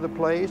all over the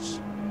place.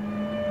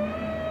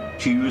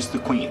 She was the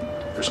queen.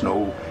 There's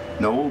no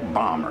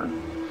bomber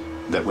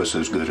that was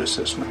as good as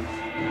this one.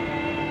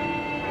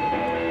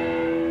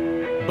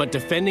 But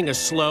defending a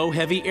slow,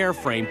 heavy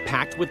airframe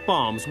packed with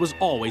bombs was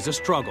always a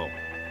struggle.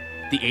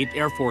 The 8th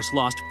Air Force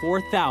lost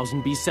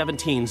 4,000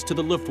 B-17s to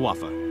the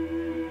Luftwaffe.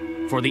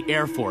 For the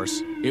Air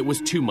Force, it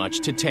was too much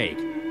to take.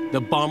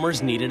 The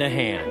bombers needed a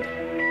hand.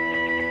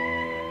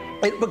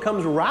 It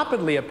becomes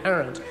rapidly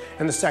apparent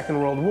in the Second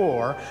World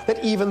War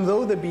that even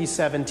though the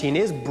B-17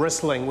 is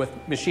bristling with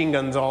machine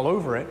guns all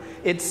over it,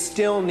 it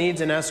still needs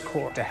an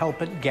escort to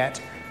help it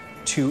get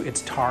to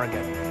its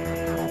target.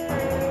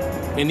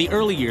 In the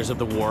early years of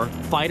the war,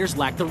 fighters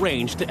lacked the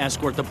range to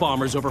escort the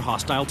bombers over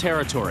hostile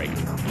territory.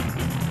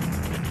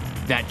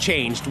 That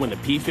changed when the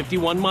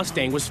P-51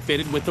 Mustang was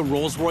fitted with the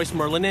Rolls-Royce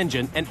Merlin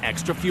engine and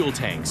extra fuel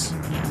tanks.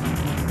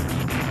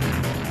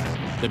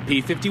 The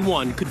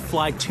P-51 could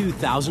fly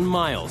 2,000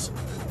 miles.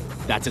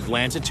 That's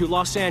Atlanta to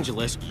Los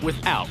Angeles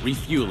without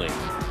refueling.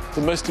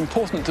 The most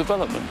important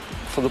development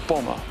for the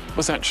bomber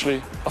was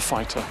actually a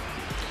fighter.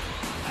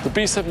 The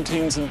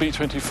B-17s and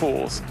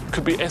B-24s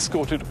could be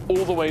escorted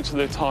all the way to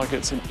their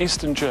targets in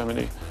eastern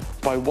Germany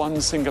by one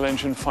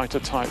single-engine fighter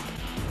type,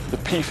 the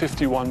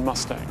P-51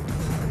 Mustang.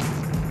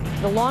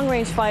 The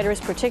long-range fighters,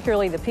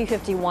 particularly the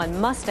P-51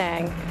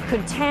 Mustang,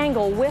 could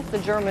tangle with the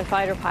German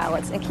fighter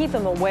pilots and keep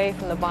them away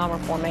from the bomber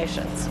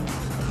formations.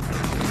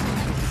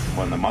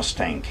 When the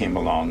Mustang came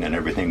along and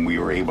everything, we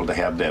were able to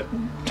have that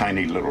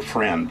tiny little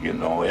friend,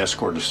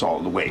 escort us all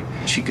the way.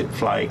 She could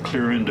fly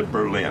clear into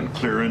Berlin,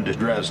 clear into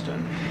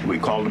Dresden. We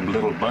called them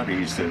little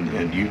buddies,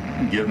 and you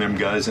give them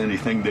guys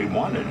anything they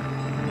wanted.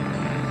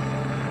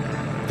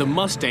 The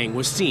Mustang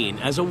was seen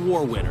as a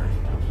war winner,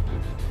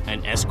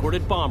 and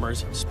escorted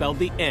bombers spelled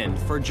the end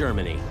for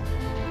Germany.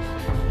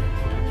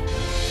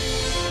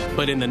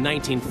 But in the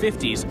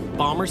 1950s,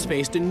 bombers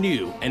faced a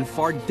new and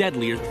far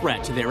deadlier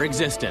threat to their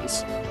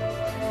existence: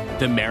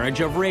 the marriage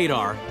of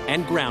radar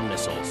and ground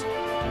missiles.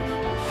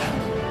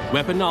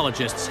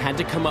 Weaponologists had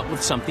to come up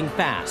with something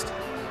fast,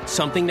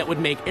 something that would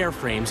make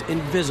airframes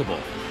invisible.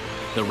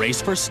 The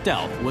race for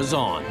stealth was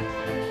on.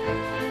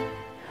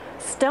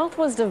 Stealth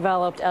was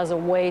developed as a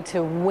way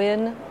to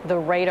win the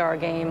radar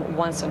game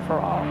once and for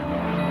all.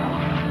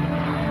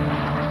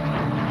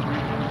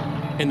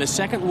 In the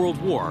Second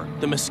World War,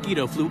 the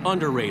Mosquito flew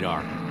under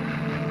radar.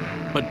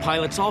 But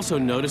pilots also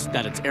noticed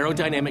that its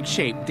aerodynamic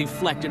shape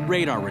deflected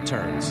radar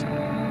returns.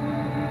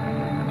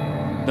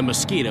 The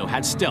Mosquito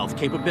had stealth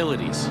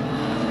capabilities.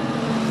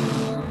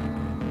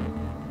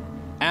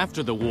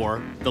 After the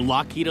war, the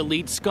Lockheed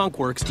Elite Skunk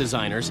Works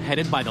designers,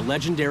 headed by the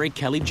legendary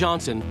Kelly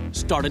Johnson,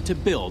 started to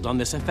build on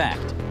this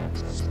effect.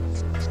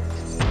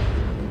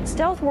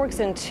 Stealth works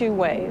in two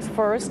ways.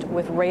 First,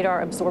 with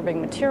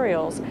radar-absorbing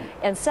materials,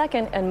 and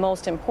second, and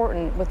most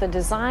important, with the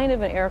design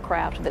of an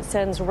aircraft that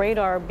sends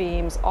radar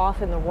beams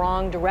off in the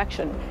wrong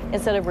direction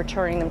instead of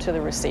returning them to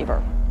the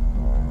receiver.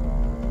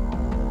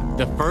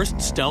 The first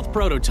stealth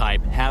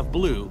prototype, Have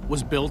Blue,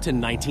 was built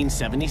in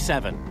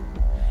 1977.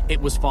 It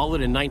was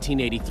followed in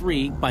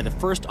 1983 by the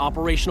first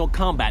operational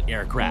combat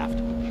aircraft,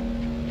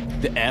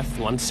 the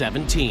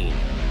F-117.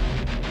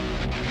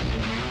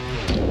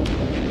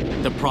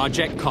 The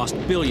project cost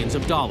billions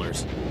of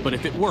dollars, but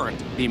if it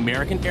worked, the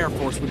American Air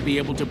Force would be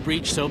able to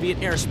breach Soviet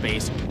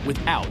airspace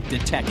without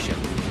detection.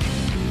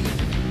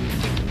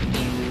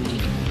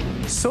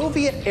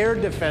 Soviet air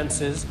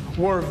defenses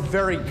were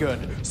very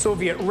good.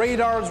 Soviet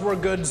radars were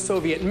good,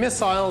 Soviet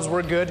missiles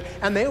were good,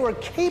 and they were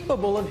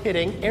capable of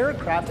hitting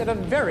aircraft at a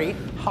very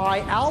high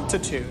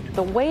altitude.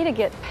 The way to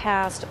get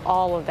past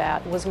all of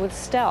that was with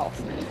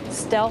stealth.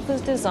 Stealth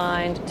is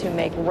designed to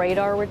make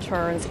radar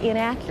returns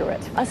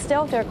inaccurate. A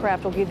stealth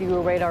aircraft will give you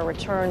a radar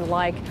return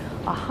like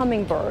a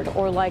hummingbird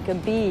or like a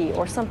bee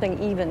or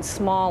something even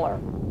smaller.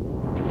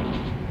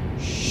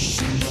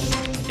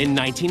 In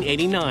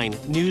 1989,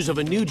 news of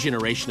a new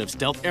generation of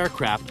stealth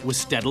aircraft was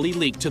steadily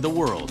leaked to the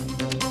world.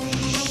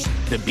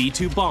 The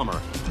B-2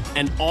 Bomber,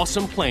 an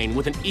awesome plane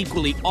with an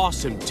equally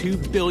awesome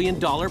 $2 billion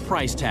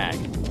price tag.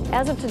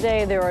 As of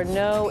today, there are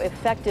no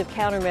effective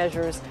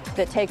countermeasures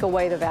that take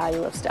away the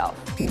value of stealth.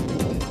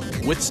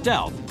 With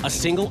stealth, a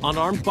single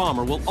unarmed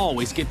bomber will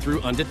always get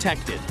through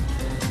undetected.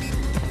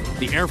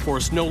 The Air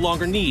Force no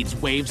longer needs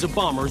waves of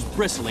bombers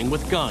bristling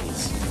with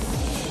guns.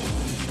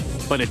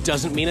 But it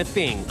doesn't mean a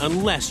thing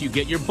unless you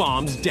get your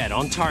bombs dead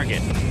on target.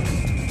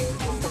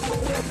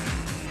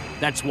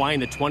 That's why in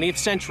the 20th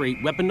century,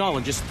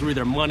 weaponologists threw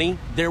their money,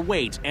 their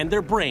weight, and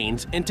their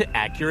brains into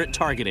accurate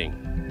targeting.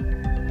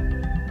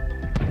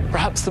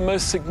 Perhaps the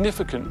most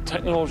significant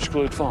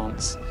technological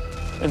advance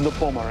in the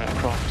bomber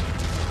aircraft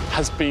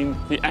has been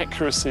the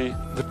accuracy,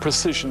 the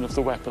precision of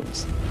the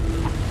weapons.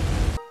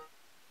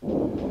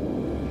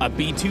 A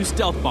B-2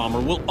 stealth bomber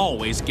will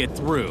always get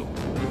through.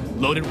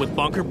 Loaded with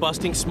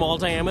bunker-busting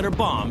small-diameter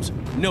bombs,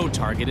 no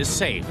target is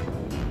safe.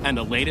 And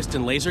the latest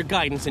in laser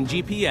guidance and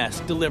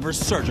GPS delivers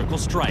surgical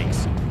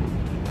strikes.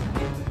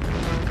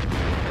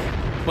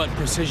 But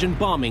precision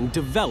bombing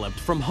developed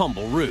from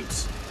humble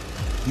roots.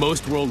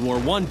 Most World War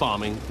I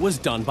bombing was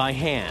done by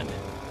hand.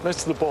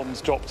 Most of the bombs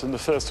dropped in the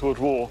First World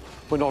War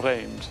were not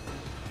aimed.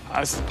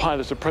 As the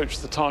pilot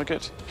approached the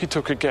target, he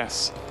took a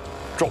guess,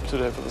 dropped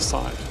it over the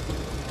side.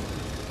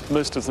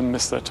 Most of them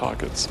missed their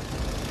targets.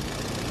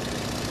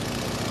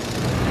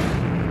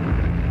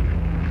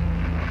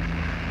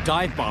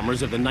 Dive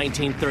bombers of the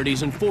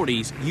 1930s and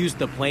 40s used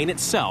the plane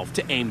itself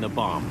to aim the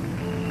bomb.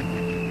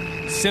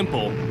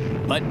 Simple,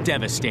 but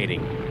devastating.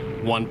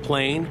 One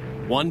plane,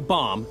 one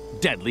bomb,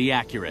 deadly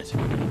accurate.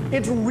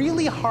 It's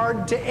really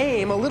hard to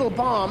aim a little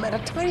bomb at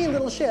a tiny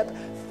little ship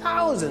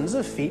thousands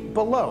of feet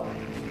below.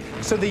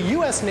 So the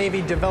US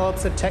Navy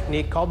develops a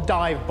technique called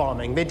dive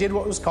bombing. They did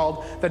what was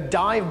called the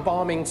dive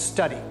bombing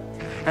study.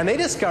 And they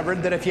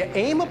discovered that if you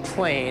aim a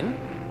plane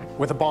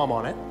with a bomb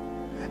on it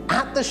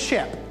at the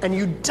ship and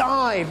you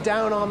dive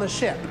down on the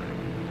ship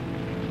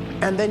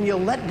and then you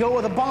let go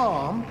of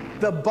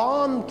the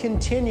bomb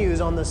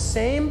continues on the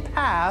same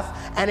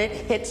path and it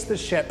hits the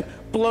ship,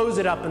 blows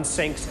it up and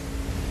sinks it.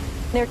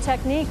 Their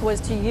technique was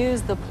to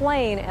use the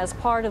plane as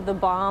part of the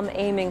bomb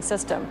aiming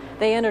system.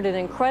 They entered an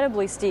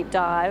incredibly steep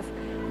dive,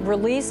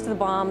 released the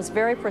bombs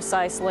very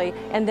precisely,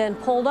 and then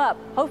pulled up,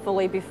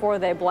 hopefully before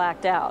they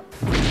blacked out.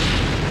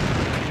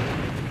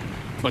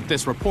 But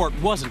this report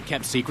wasn't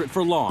kept secret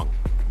for long.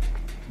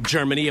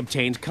 Germany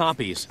obtained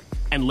copies,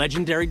 and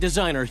legendary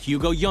designer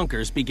Hugo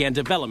Junkers began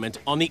development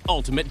on the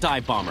ultimate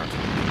dive bomber.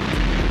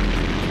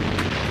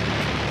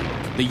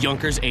 The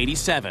Junkers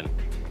 87,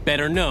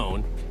 better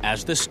known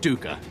as the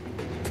Stuka.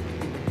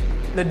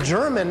 The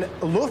German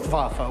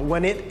Luftwaffe,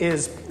 when it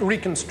is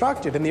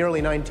reconstructed in the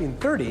early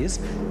 1930s,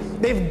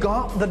 they've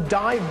got the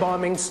dive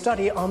bombing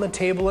study on the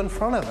table in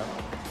front of them.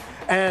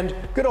 And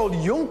good old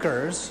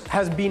Junkers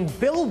has been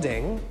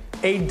building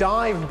a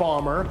dive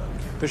bomber,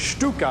 the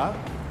Stuka,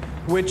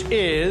 which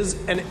is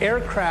an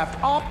aircraft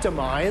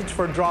optimized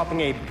for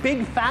dropping a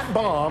big fat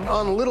bomb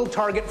on a little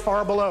target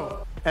far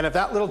below. And if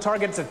that little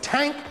target's a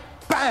tank,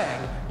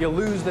 bang, you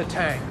lose the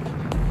tank.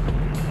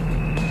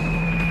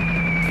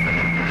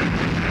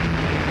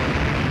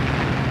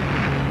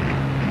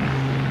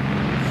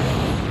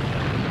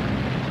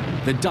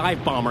 The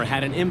dive bomber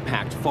had an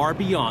impact far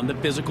beyond the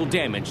physical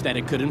damage that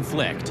it could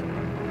inflict.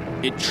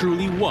 It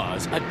truly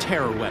was a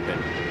terror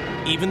weapon.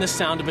 Even the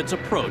sound of its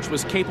approach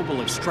was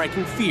capable of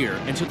striking fear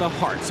into the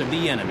hearts of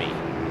the enemy.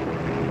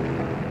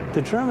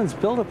 The Germans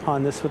built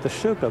upon this with the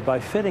Stuka by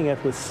fitting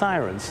it with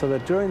sirens so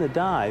that during the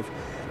dive,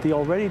 the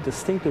already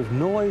distinctive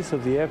noise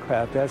of the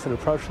aircraft as it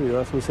approached the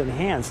Earth was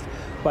enhanced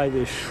by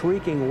this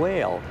shrieking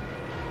wail.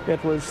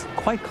 It was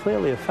quite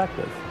clearly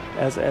effective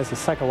as a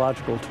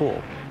psychological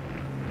tool.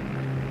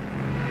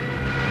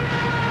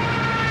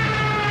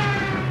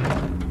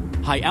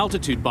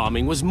 High-altitude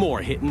bombing was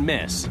more hit and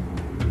miss.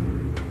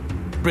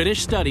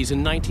 British studies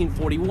in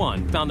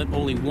 1941 found that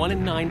only 1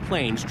 in 9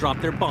 planes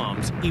dropped their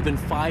bombs even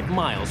 5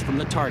 miles from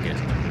the target.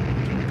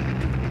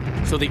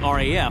 So the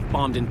RAF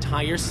bombed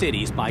entire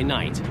cities by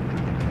night.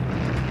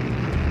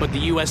 But the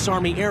U.S.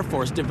 Army Air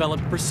Force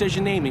developed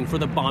precision aiming for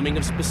the bombing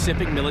of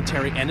specific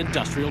military and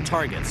industrial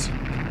targets.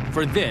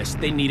 For this,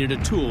 they needed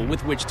a tool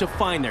with which to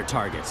find their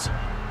targets.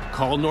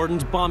 Carl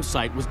Norden's bomb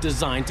sight was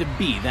designed to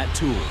be that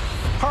tool.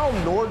 Carl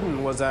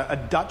Norden was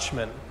a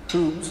Dutchman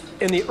who,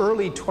 in the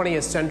early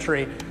 20th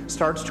century,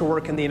 starts to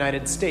work in the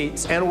United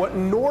States. And what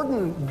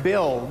Norden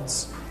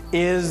builds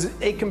is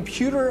a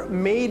computer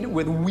made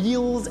with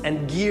wheels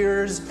and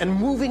gears and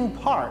moving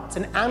parts,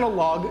 an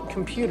analog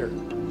computer.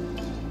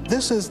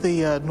 This is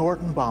the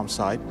Norden bomb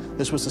sight.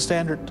 This was the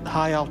standard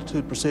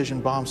high-altitude precision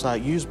bomb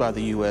sight used by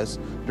the U.S.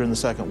 during the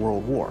Second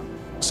World War.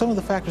 Some of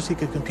the factors he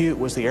could compute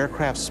was the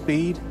aircraft's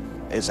speed,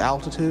 its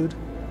altitude,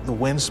 the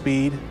wind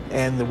speed,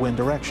 and the wind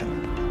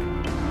direction.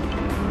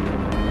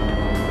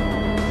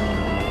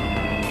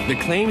 The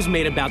claims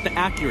made about the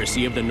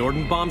accuracy of the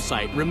Norden bomb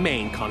sight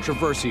remain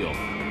controversial.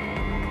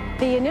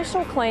 The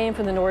initial claim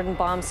for the Norden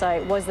bomb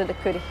sight was that it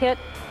could hit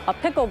a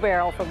pickle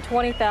barrel from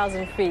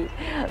 20,000 feet.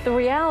 The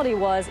reality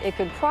was it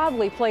could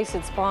probably place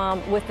its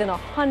bomb within a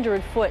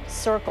 100-foot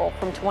circle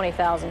from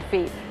 20,000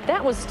 feet.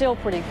 That was still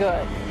pretty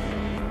good.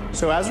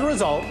 So as a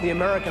result, the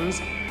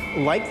Americans,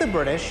 like the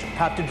British,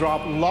 have to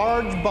drop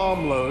large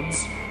bomb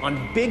loads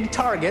on big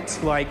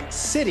targets like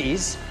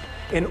cities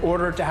in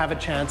order to have a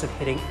chance of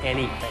hitting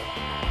anything.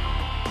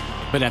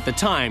 But at the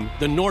time,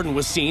 the Norden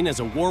was seen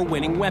as a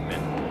war-winning weapon.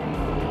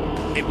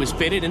 It was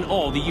fitted in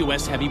all the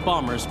U.S. heavy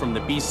bombers from the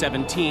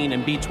B-17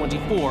 and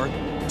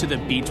B-24 to the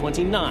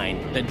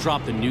B-29 that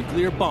dropped the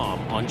nuclear bomb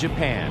on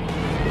Japan.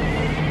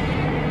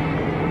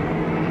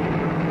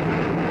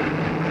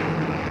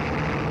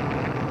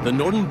 The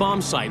Norden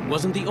bomb sight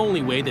wasn't the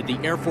only way that the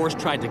Air Force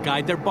tried to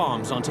guide their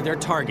bombs onto their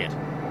target.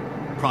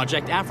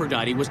 Project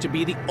Aphrodite was to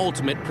be the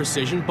ultimate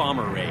precision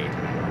bomber raid.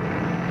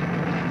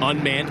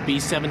 Unmanned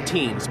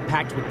B-17s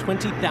packed with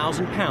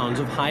 20,000 pounds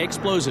of high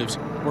explosives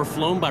were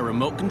flown by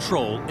remote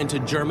control into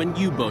German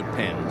U-boat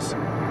pens.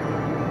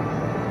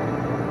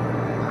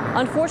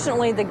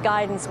 Unfortunately, the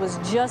guidance was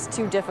just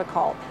too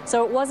difficult,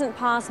 so it wasn't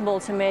possible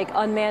to make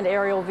unmanned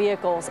aerial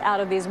vehicles out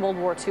of these World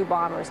War II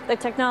bombers. The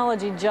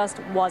technology just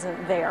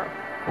wasn't there.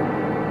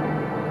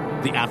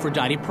 The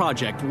Aphrodite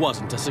project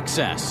wasn't a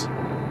success.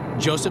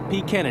 Joseph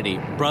P. Kennedy,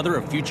 brother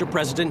of future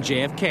President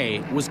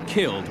JFK, was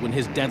killed when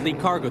his deadly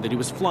cargo that he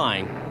was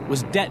flying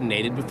was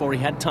detonated before he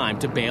had time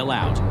to bail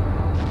out.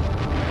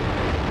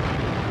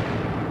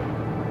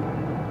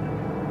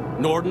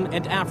 Norden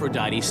and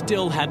Aphrodite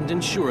still hadn't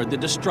ensured the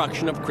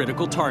destruction of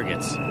critical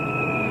targets.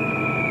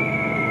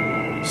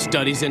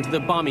 Studies into the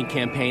bombing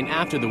campaign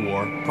after the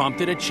war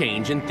prompted a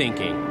change in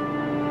thinking.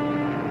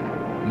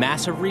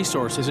 Massive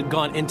resources had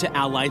gone into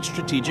Allied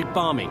strategic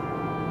bombing,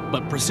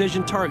 but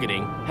precision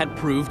targeting had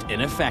proved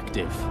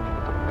ineffective.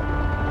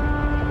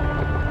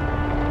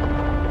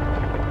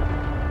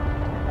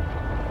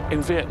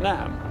 In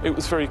Vietnam, it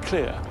was very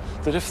clear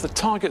that if the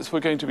targets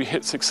were going to be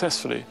hit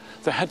successfully,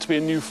 there had to be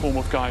a new form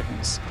of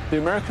guidance. The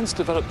Americans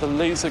developed the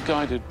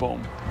laser-guided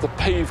bomb, the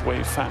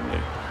Paveway family.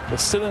 They're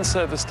still in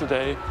service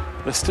today.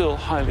 They're still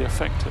highly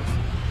effective.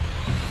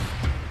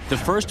 The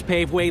first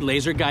Paveway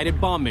laser-guided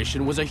bomb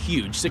mission was a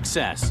huge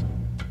success.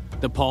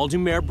 The Paul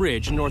Doumer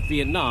Bridge in North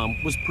Vietnam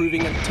was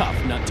proving a tough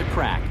nut to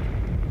crack.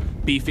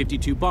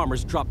 B-52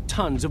 bombers dropped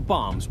tons of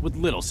bombs with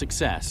little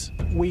success.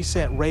 We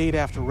sent raid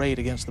after raid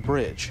against the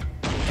bridge,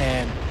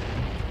 and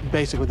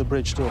basically the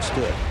bridge still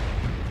stood.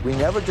 We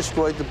never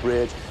destroyed the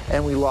bridge,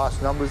 and we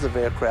lost numbers of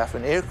aircraft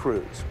and air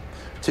crews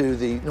to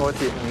the North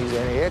Vietnamese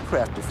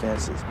anti-aircraft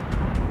defenses.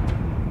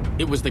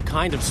 It was the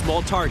kind of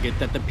small target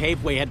that the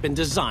Paveway had been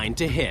designed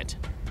to hit.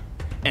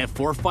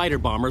 F-4 fighter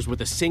bombers with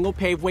a single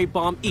Paveway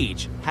bomb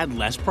each had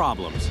less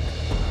problems.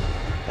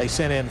 They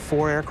sent in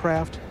 4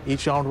 aircraft,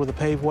 each armed with a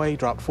Paveway,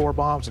 dropped 4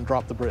 bombs, and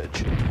dropped the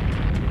bridge.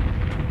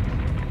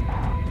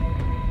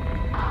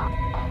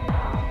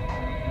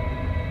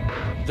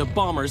 The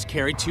bombers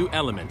carried 2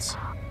 elements,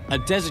 a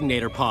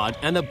designator pod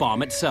and the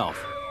bomb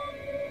itself.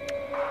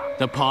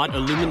 The pod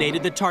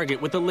illuminated the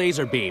target with a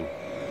laser beam,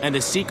 and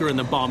the seeker in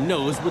the bomb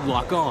nose would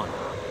lock on.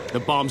 The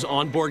bomb's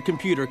onboard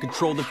computer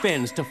controlled the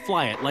fins to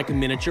fly it like a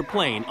miniature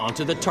plane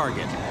onto the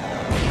target.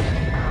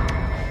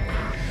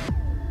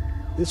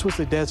 This was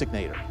the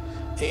designator.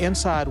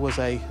 Inside was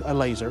a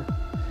laser.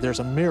 There's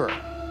a mirror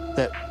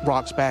that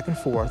rocks back and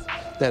forth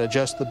that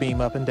adjusts the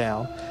beam up and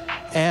down,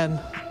 and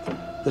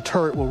the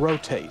turret will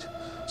rotate.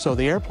 So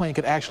the airplane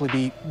could actually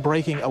be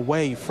breaking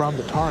away from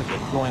the target,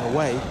 going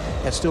away,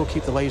 and still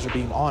keep the laser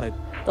beam on it.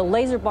 The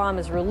laser bomb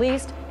is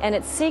released, and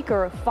its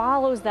seeker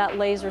follows that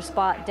laser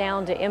spot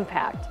down to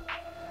impact.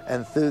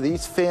 And through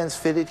these fins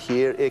fitted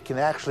here, it can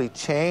actually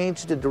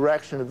change the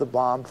direction of the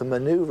bomb to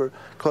maneuver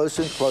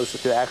closer and closer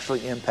to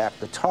actually impact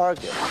the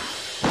target.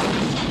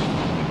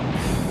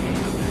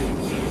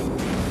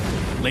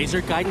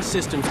 Laser guidance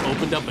systems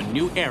opened up a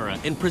new era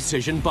in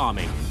precision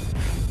bombing.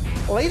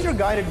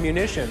 Laser-guided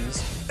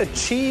munitions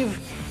achieve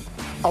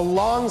a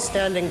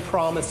long-standing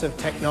promise of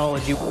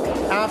technology.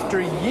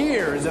 After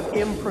years of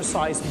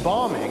imprecise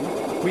bombing,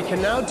 we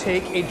can now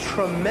take a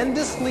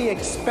tremendously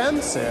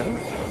expensive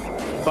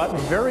but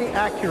very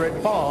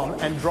accurate bomb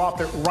and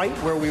drop it right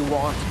where we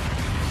want.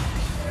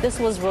 This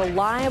was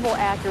reliable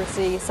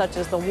accuracy such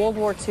as the World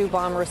War II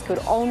bombers could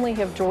only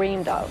have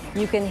dreamed of.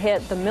 You can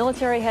hit the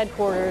military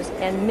headquarters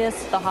and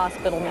miss the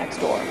hospital next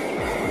door.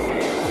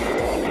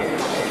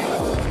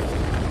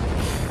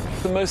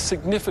 The most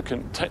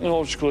significant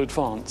technological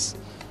advance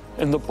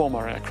in the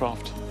bomber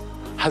aircraft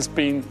has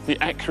been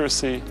the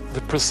accuracy,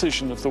 the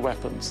precision of the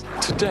weapons.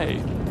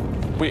 Today,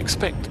 we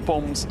expect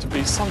bombs to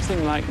be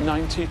something like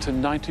 90 to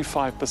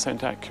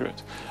 95%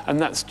 accurate, and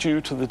that's due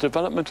to the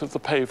development of the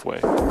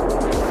Paveway.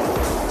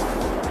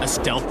 A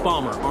stealth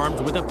bomber armed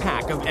with a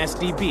pack of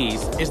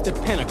SDBs is the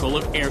pinnacle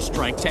of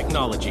airstrike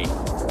technology.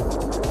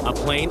 A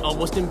plane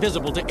almost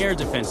invisible to air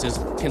defenses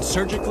can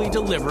surgically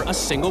deliver a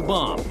single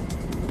bomb,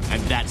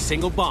 and that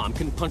single bomb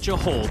can punch a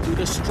hole through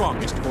the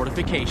strongest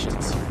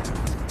fortifications.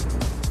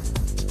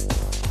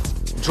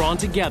 Drawn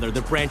together,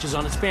 the branches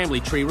on its family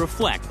tree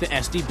reflect the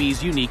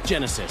SDB's unique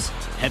genesis,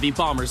 heavy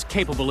bombers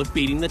capable of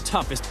beating the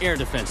toughest air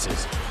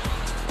defenses.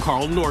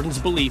 Carl Norden's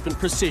belief in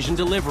precision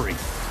delivery,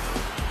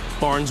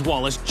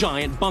 Barnes-Wallis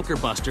giant bunker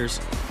busters,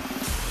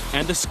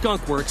 and the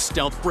Skunk Works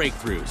stealth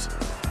breakthroughs.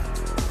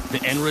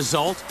 The end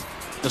result?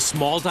 The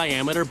small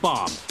diameter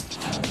bomb.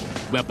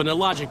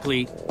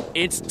 Weaponologically,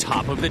 it's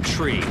top of the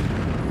tree.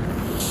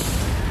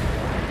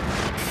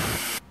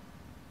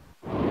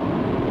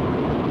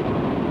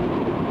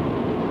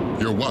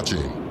 You're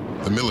watching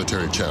The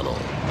military channel.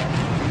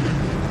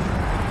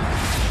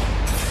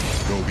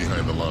 Go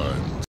behind the lines.